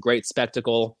 There's some great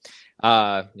spectacle,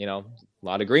 a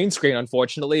lot of green screen,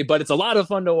 unfortunately, but it's a lot of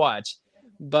fun to watch.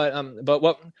 But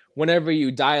whenever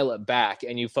you dial it back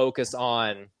and you focus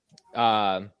on,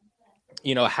 how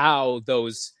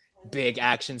those big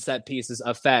action set pieces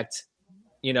affect,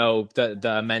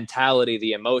 the mentality,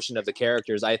 the emotion of the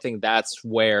characters, I think that's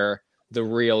where the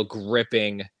real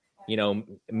gripping,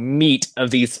 meat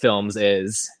of these films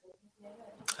is.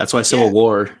 That's why Civil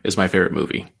War is my favorite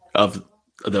movie. Of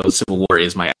those, Civil War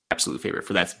is my absolute favorite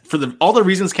for that. All the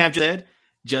reasons Cam just said,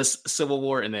 just Civil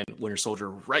War and then Winter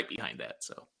Soldier right behind that.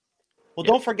 So, well,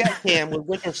 don't forget, Cam, with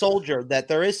Winter Soldier, that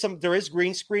there is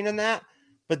green screen in that,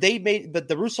 but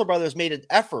the Russo brothers made an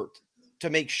effort to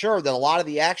make sure that a lot of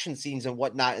the action scenes and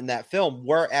whatnot in that film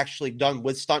were actually done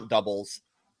with stunt doubles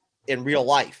in real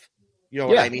life. You know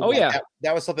what I mean? Oh, yeah.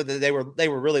 That was something that they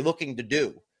were really looking to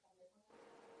do.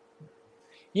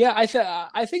 Yeah,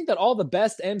 I think that all the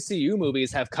best MCU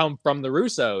movies have come from the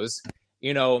Russos.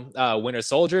 Winter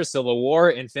Soldier, Civil War,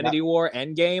 Infinity War,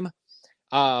 Endgame.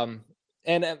 While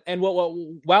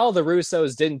the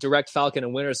Russos didn't direct Falcon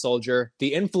and Winter Soldier,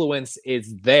 the influence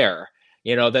is there.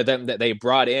 That they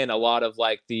brought in a lot of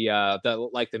like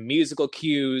the musical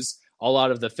cues, a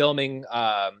lot of the filming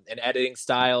and editing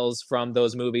styles from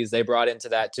those movies they brought into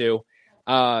that too.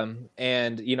 And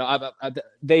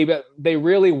they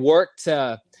really work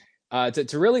to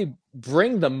really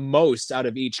bring the most out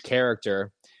of each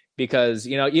character, because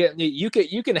you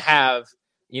can have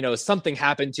something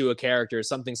happen to a character,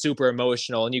 something super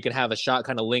emotional, and you can have a shot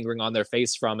kind of lingering on their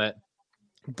face from it.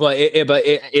 But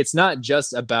it's not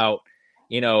just about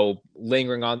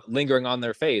lingering on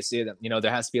their face. There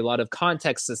has to be a lot of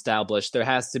context established. There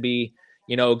has to be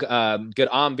good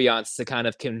ambiance to kind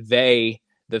of convey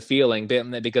the feeling,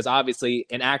 because obviously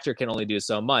an actor can only do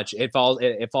so much. It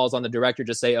falls on the director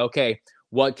to say, okay,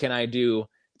 what can I do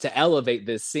to elevate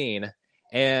this scene?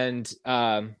 And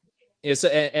some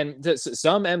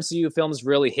MCU films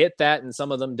really hit that, and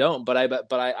some of them don't. But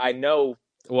I know,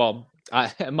 well,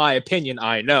 in my opinion,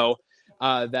 I know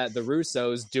that the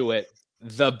Russos do it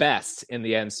the best in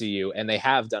the MCU, and they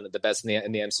have done it the best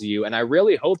in the MCU. And I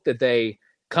really hope that they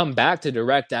come back to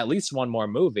direct at least one more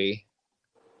movie.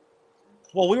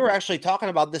 Well, we were actually talking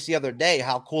about this the other day,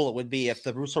 how cool it would be if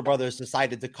the Russo brothers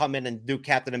decided to come in and do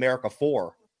Captain America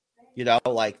 4.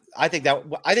 I think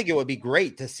it would be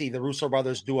great to see the Russo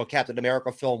brothers do a Captain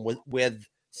America film with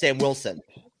Sam Wilson.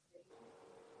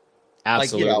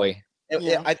 Absolutely.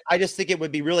 I just think it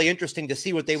would be really interesting to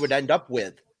see what they would end up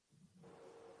with.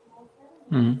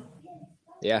 Mm-hmm.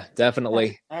 Yeah,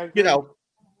 definitely. Oh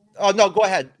no, go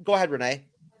ahead, Renee.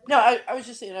 No, I was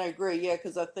just saying I agree. Yeah,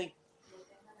 because I think,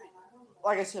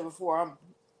 like I said before,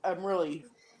 I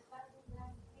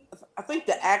think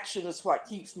the action is what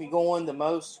keeps me going the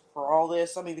most for all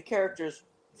this. I mean, the characters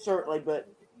certainly,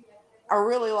 but I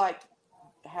really like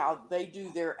how they do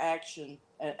their action.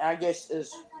 And I guess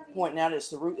as pointing out,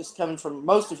 it's coming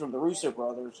mostly from the Russo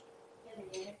brothers,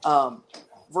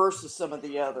 versus some of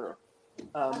the other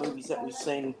movies that we've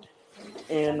seen,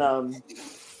 and the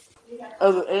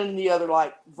other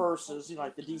like versus,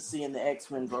 like the DC and the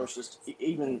X-Men versus.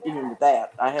 Even with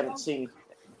that, I haven't seen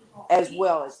as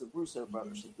well as the Russo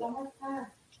brothers have done.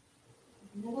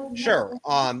 Sure.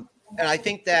 And I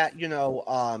think that,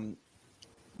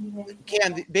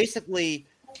 basically,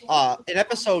 in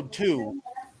episode 2,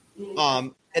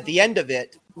 at the end of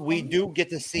it, we do get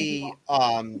to see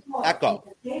Echo,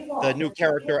 the new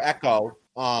character Echo.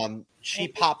 She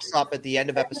pops up at the end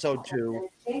of episode 2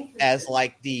 as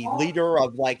like the leader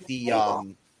of like the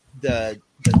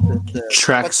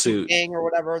tracksuit gang or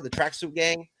whatever, the tracksuit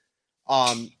gang.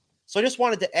 So I just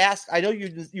wanted to ask. I know you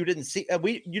didn't see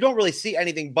you don't really see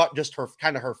anything but just her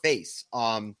face,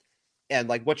 and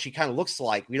like what she kind of looks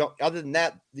like. We don't. Other than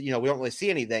that, we don't really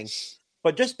see anything.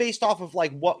 But just based off of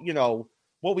like what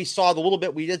we saw, the little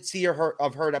bit we did see of her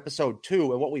in episode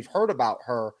 2, and what we've heard about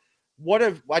her.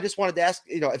 I just wanted to ask,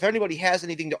 if anybody has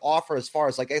anything to offer as far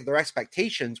as like their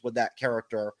expectations with that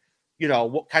character,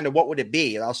 what would it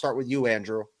be? And I'll start with you,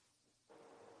 Andrew.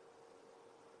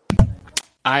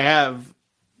 I have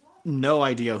no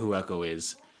idea who Echo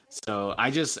is. So I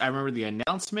remember the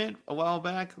announcement a while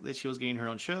back that she was getting her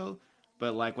own show.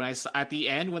 But like when I saw at the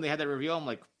end, when they had that reveal, I'm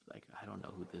like, I don't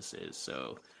know who this is.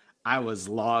 So I was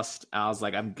lost. I was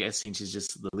like, I'm guessing she's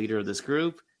just the leader of this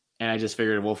group. And I just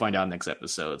figured we'll find out next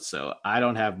episode. So I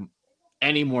don't have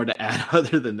any more to add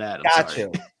other than that. Got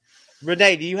you.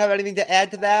 Renee, do you have anything to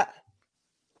add to that?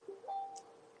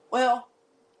 Well,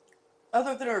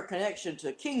 other than her connection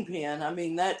to Kingpin, I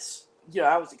mean, that's,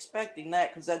 I was expecting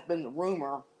that because that's been the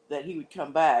rumor that he would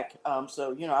come back.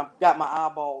 So, I've got my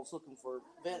eyeballs looking for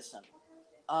Vincent.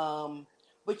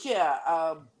 But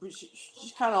yeah,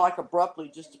 she's kind of like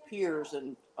abruptly just appears.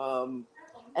 And I'm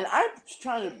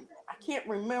I can't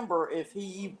remember if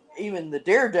even the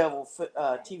Daredevil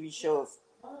TV show, if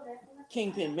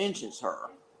Kingpin mentions her.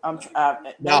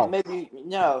 No. Maybe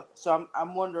no. So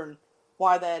I'm wondering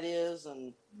why that is,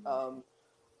 and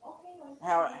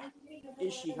how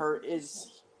is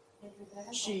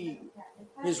she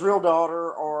his real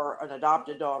daughter or an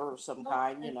adopted daughter of some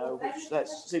kind? Which that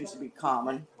seems to be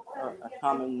common, a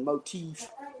common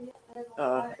motif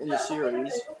in the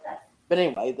series. But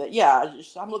anyway,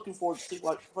 I'm looking forward to see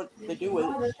what they do with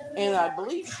it. And I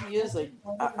believe she is a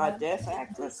deaf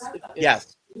actress.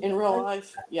 Yes. In real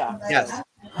life, yeah. Yes.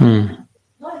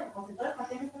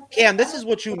 Cam, this is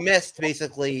what you missed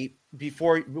basically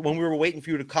when we were waiting for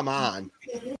you to come on.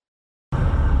 I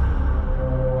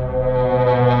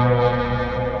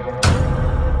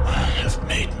have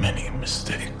made many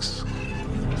mistakes,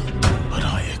 but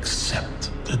I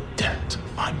accept the debt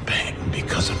I'm paying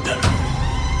because of them.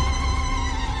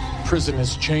 Prison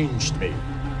has changed me.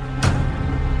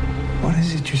 What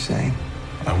is it you're saying?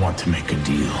 I want to make a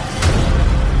deal.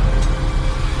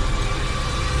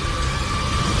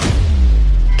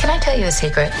 Can I tell you a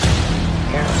secret?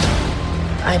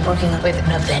 I'm working with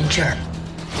an Avenger.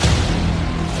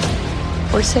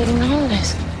 We're saving the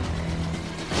holidays.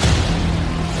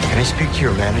 Can I speak to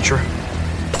your manager?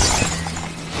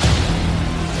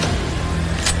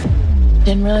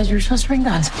 Didn't realize you were supposed to bring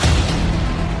guns.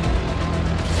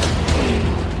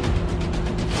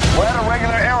 We're out of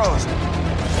regular arrows.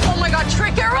 Oh my god,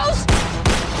 trick arrows?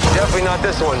 Definitely not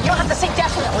this one. You don't have to say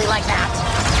definitely like that.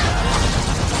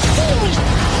 Holy!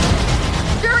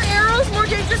 There are arrows more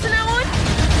dangerous than that one?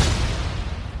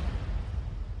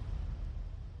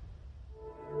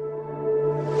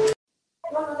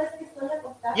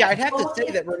 Yeah, I'd have to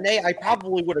say that, Renee, I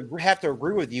probably would have to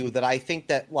agree with you that I think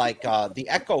that, like, the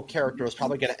Echo character is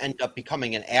probably going to end up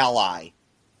becoming an ally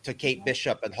to Kate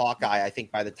Bishop and Hawkeye, I think,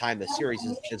 by the time the series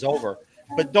is over.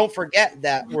 But don't forget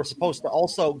that we're supposed to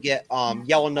also get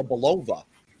Yelena Belova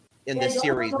in this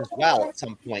series as well at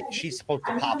some point. She's supposed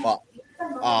to pop up.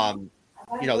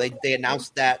 They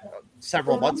announced that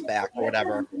several months back or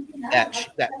whatever, that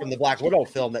from the Black Widow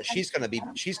film, that she's going to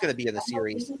be in the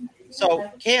series.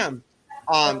 So, Cam,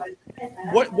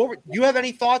 what do you have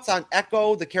any thoughts on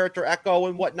Echo, the character Echo,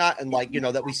 and whatnot, and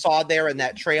that we saw there in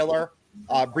that trailer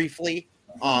briefly?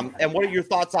 And what are your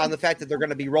thoughts on the fact that they're going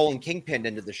to be rolling Kingpin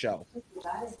into the show?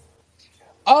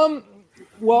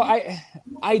 Well,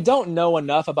 I don't know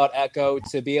enough about Echo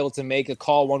to be able to make a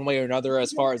call one way or another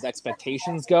as far as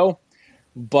expectations go.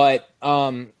 But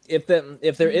if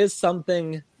there is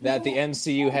something that the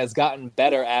MCU has gotten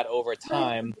better at over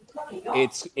time,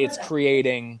 it's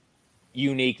creating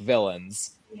unique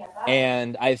villains,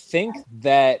 and I think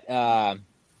that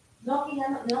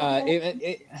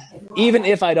even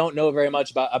if I don't know very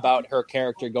much about her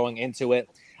character going into it,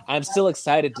 I'm still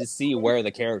excited to see where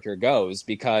the character goes,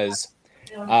 because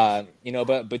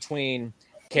but between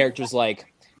characters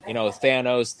like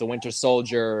Thanos, the Winter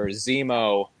Soldier,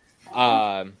 Zemo,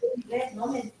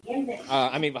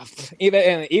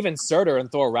 even Surtur in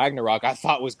Thor Ragnarok, I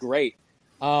thought was great.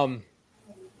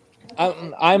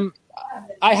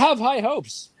 I have high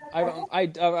hopes.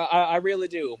 I really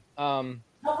do.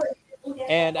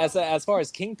 And as far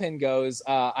as Kingpin goes,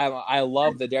 I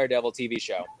love the Daredevil TV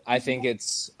show. I think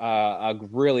it's a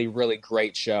really, really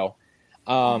great show.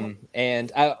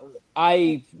 And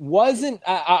I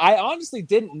honestly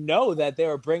didn't know that they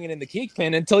were bringing in the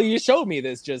Kingpin until you showed me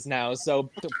this just now. So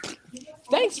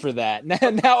thanks for that.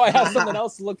 Now I have something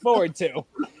else to look forward to.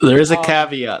 There is a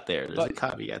caveat there. There's a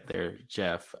caveat there,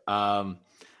 Jeff.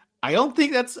 I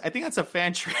think that's a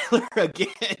fan trailer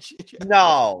again.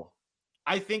 No.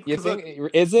 I think. You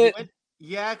think is it?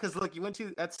 Yeah, because look, you went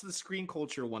to that's the Screen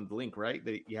Culture one link, right?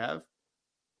 That you have.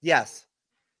 Yes.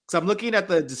 So I'm looking at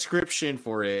the description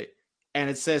for it, and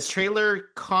it says trailer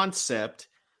concept,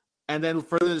 and then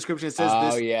further in the description it says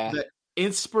the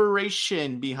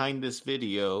inspiration behind this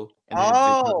video.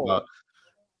 And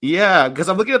yeah, because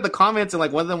I'm looking at the comments, and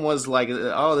like one of them was like,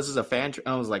 "Oh, this is a fan."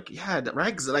 I was like, "Yeah,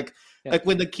 right." Because like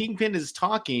when the Kingpin is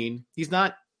talking, he's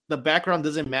not. The background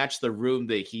doesn't match the room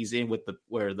that he's in with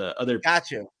where the other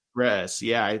press.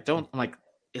 Yeah, I don't. I'm like,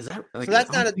 is that? Like, so that's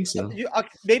not a.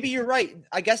 Maybe you're right.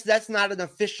 I guess that's not an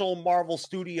official Marvel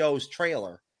Studios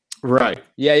trailer. Right.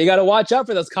 Yeah, you got to watch out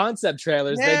for those concept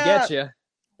trailers. Yeah. They get you.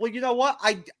 Well, you know what?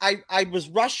 I was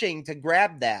rushing to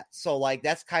grab that, so like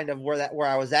that's kind of where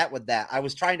I was at with that. I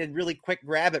was trying to really quick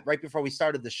grab it right before we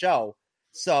started the show.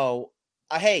 So,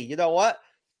 hey, you know what?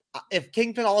 If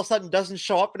Kingpin all of a sudden doesn't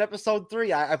show up in episode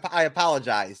 3, I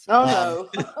apologize. Oh no.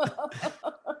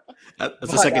 That's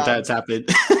the second time it's happened.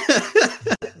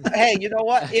 Hey, you know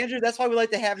what, Andrew? That's why we like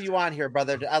to have you on here,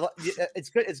 brother. It's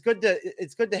good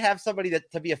to have somebody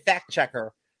to be a fact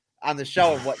checker on the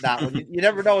show and whatnot. When you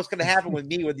never know what's going to happen with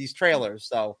me with these trailers.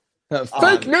 So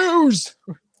fake news.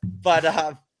 But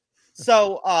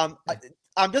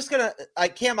I'm just gonna,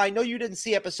 Cam. I know you didn't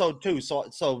see episode 2,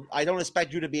 so I don't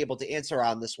expect you to be able to answer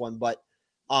on this one. But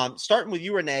starting with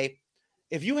you, Renee,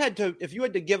 if you had to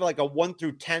give like a 1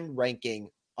 through 10 ranking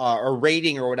or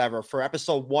rating or whatever for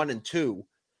episode 1 and 2,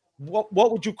 what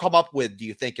would you come up with? Do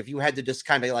you think, if you had to just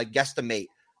kind of like guesstimate,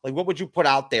 like what would you put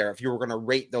out there if you were going to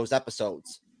rate those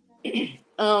episodes?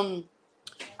 I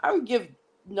would give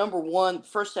number 1,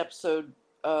 first episode,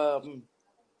 a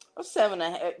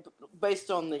 7.5, based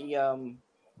on the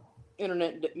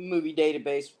Internet Movie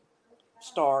Database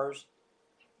stars.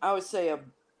 I would say a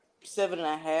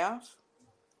 7.5,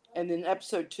 and then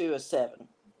episode 2 a 7.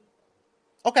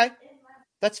 Okay,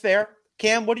 that's fair.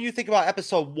 Cam, what do you think about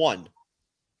episode 1?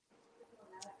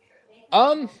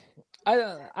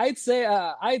 I'd say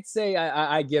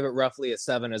I give it roughly a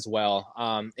 7 as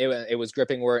well. It was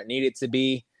gripping where it needed to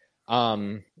be.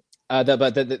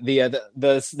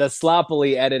 The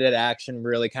sloppily edited action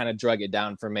really kind of drug it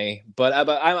down for me. But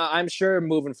I'm sure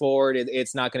moving forward,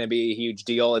 it's not going to be a huge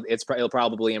deal. It'll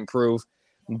probably improve.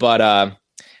 But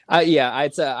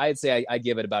I'd say I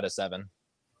give it about a 7.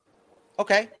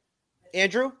 Okay,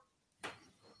 Andrew.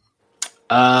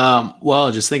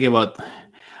 Well, just thinking about,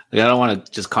 like, I don't want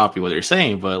to just copy what you're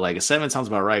saying, but like a 7 sounds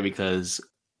about right because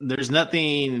there's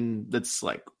nothing that's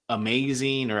like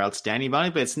amazing or outstanding about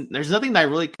it, but there's nothing that I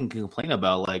really can complain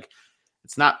about. Like,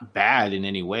 it's not bad in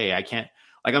any way. I can't,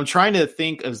 like, I'm trying to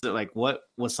think of like what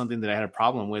was something that I had a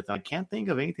problem with. I can't think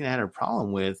of anything I had a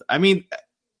problem with. I mean,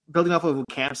 building off of what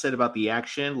Cam said about the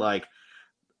action, like,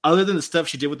 other than the stuff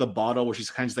she did with the bottle, where she's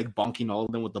kind of just like bonking all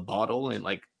of them with the bottle and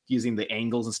like using the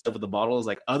angles and stuff with the bottles,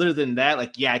 like, other than that,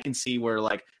 like, yeah, I can see where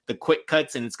like the quick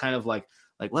cuts and it's kind of like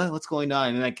what's going on,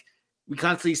 and like we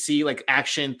constantly see like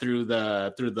action through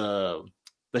the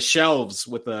shelves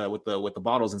with the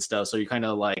bottles and stuff. So you kind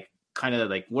of like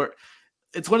where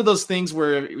it's one of those things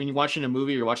where when you're watching a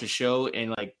movie or watch a show,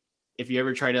 and like if you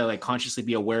ever try to like consciously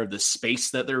be aware of the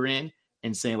space that they're in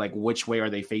and saying like which way are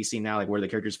they facing now, like where the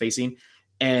character's facing,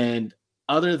 and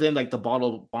other than like the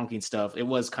bottle bonking stuff, it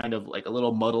was kind of like a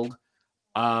little muddled.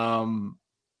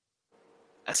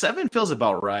 A 7 feels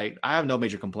about right. I have no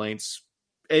major complaints.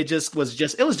 It was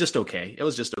just okay. It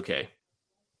was just okay.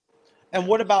 And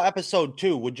what about episode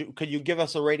 2? Could you give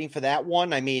us a rating for that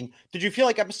one? I mean, did you feel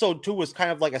like episode 2 was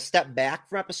kind of like a step back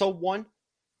from episode 1?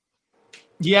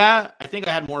 Yeah, I think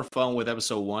I had more fun with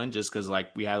episode 1 just because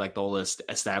like we had like the whole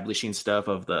establishing stuff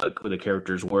of who the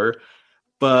characters were.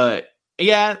 But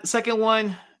yeah, second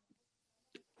one,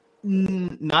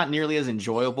 not nearly as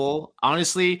enjoyable.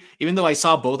 Honestly, even though I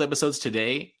saw both episodes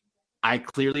today, I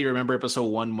clearly remember episode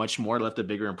 1 much more, left a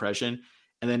bigger impression.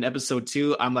 And then episode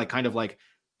 2, I'm like kind of like,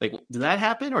 did that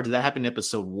happen or did that happen in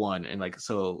episode 1? And like,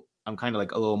 so I'm kind of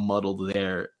like a little muddled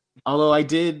there. Although I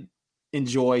did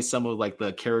enjoy some of like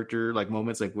the character like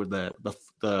moments, like with the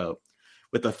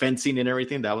fencing and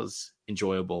everything, that was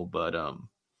enjoyable. But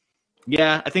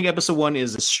yeah, I think episode 1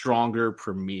 is a stronger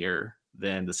premiere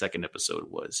than the second episode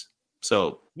was.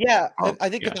 So yeah, I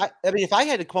think if I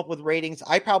had to come up with ratings,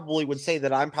 I probably would say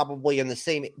that I'm probably in the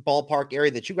same ballpark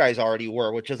area that you guys already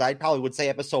were, which is I probably would say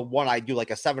episode 1 I'd do like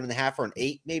a 7.5 or an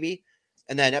 8 maybe,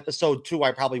 and then episode 2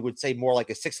 I probably would say more like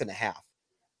a 6.5.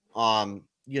 Or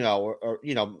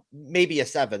maybe a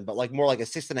 7, but like more like a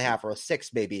 6.5 or a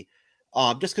 6 maybe,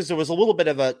 just because there was a little bit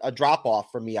of a drop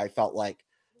off for me. I felt like,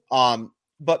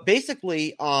 but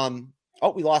basically,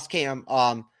 we lost Cam.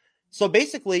 So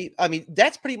basically, I mean,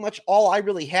 that's pretty much all I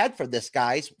really had for this,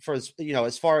 guys. For as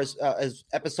far as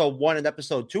episode 1 and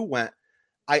episode 2 went,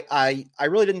 I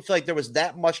really didn't feel like there was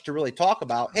that much to really talk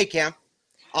about. Hey, Cam.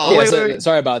 Wait.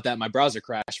 Sorry about that. My browser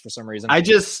crashed for some reason. I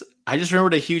just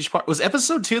remembered a huge part. Was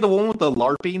episode 2 the one with the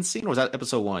LARPing scene, or was that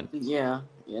episode 1? Yeah.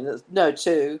 No,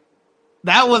 2.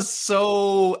 That was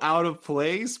so out of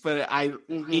place, but I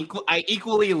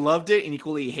equally loved it and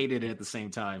equally hated it at the same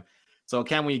time. So,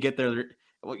 Cam, when you get there,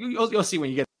 well, you'll see when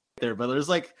you get there. But there's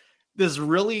like this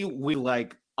really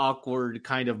like awkward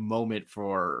kind of moment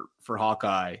for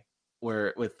Hawkeye,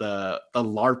 where with the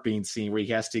LARPing scene where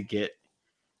he has to get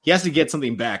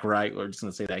something back, right? We're just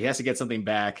gonna say that he has to get something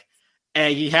back,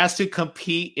 and he has to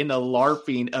compete in a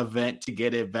LARPing event to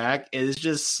get it back. It's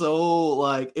just so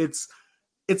like it's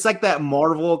like that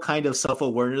Marvel kind of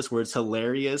self-awareness where it's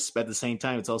hilarious, but at the same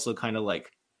time, it's also kind of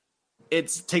like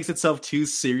it takes itself too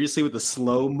seriously with the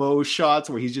slow-mo shots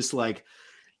where he's just like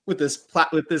with this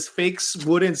fake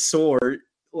wooden sword,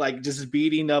 like just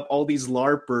beating up all these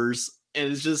LARPers,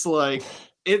 and it's just like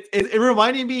it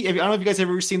reminded me. I don't know if you guys have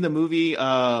ever seen the movie.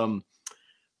 What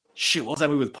was that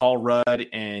movie with Paul Rudd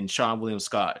and Sean William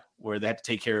Scott, where they had to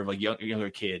take care of like younger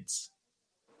kids?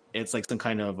 It's like some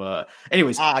kind of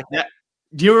anyways.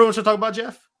 Do you know what I'm talking about,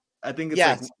 Jeff? I think it's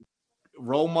like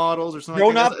role models or something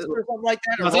like that. Or something like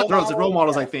that. No, it's role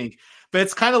models, I think. But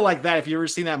it's kind of like that. If you ever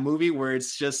seen that movie where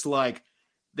it's just like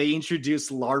they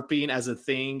introduce LARPing as a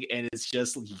thing and it's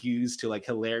just used to like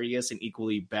hilarious and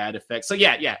equally bad effects. So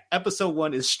yeah. Episode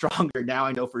 1 is stronger. Now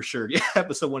I know for sure. Yeah,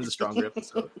 episode 1 is a stronger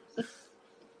episode.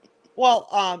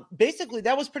 Well, basically,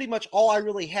 that was pretty much all I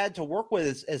really had to work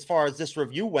with as far as this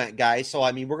review went, guys. So,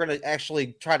 I mean, we're going to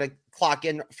actually try to clock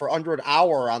in for under an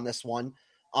hour on this one.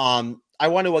 I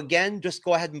want to, again, just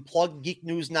go ahead and plug Geek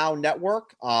News Now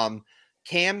Network.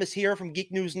 Cam is here from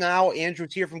Geek News Now.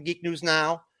 Andrew's here from Geek News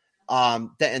Now.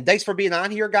 And thanks for being on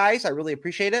here, guys. I really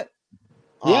appreciate it.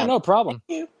 Yeah, no problem.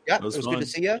 Yeah, it was good to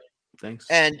see you. Thanks.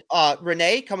 And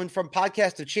Renee, coming from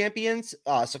Podcast of Champions,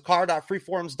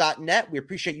 sakar.freeforums.net. We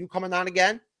appreciate you coming on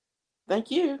again. Thank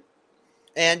you.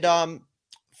 And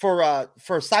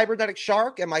for Cybernetic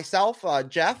Shark and myself,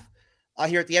 Jeff,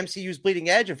 here at the MCU's Bleeding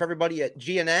Edge, and for everybody at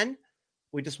GNN,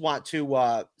 we just want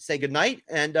to say goodnight,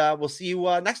 and we'll see you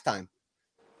next time.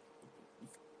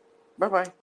 Bye-bye.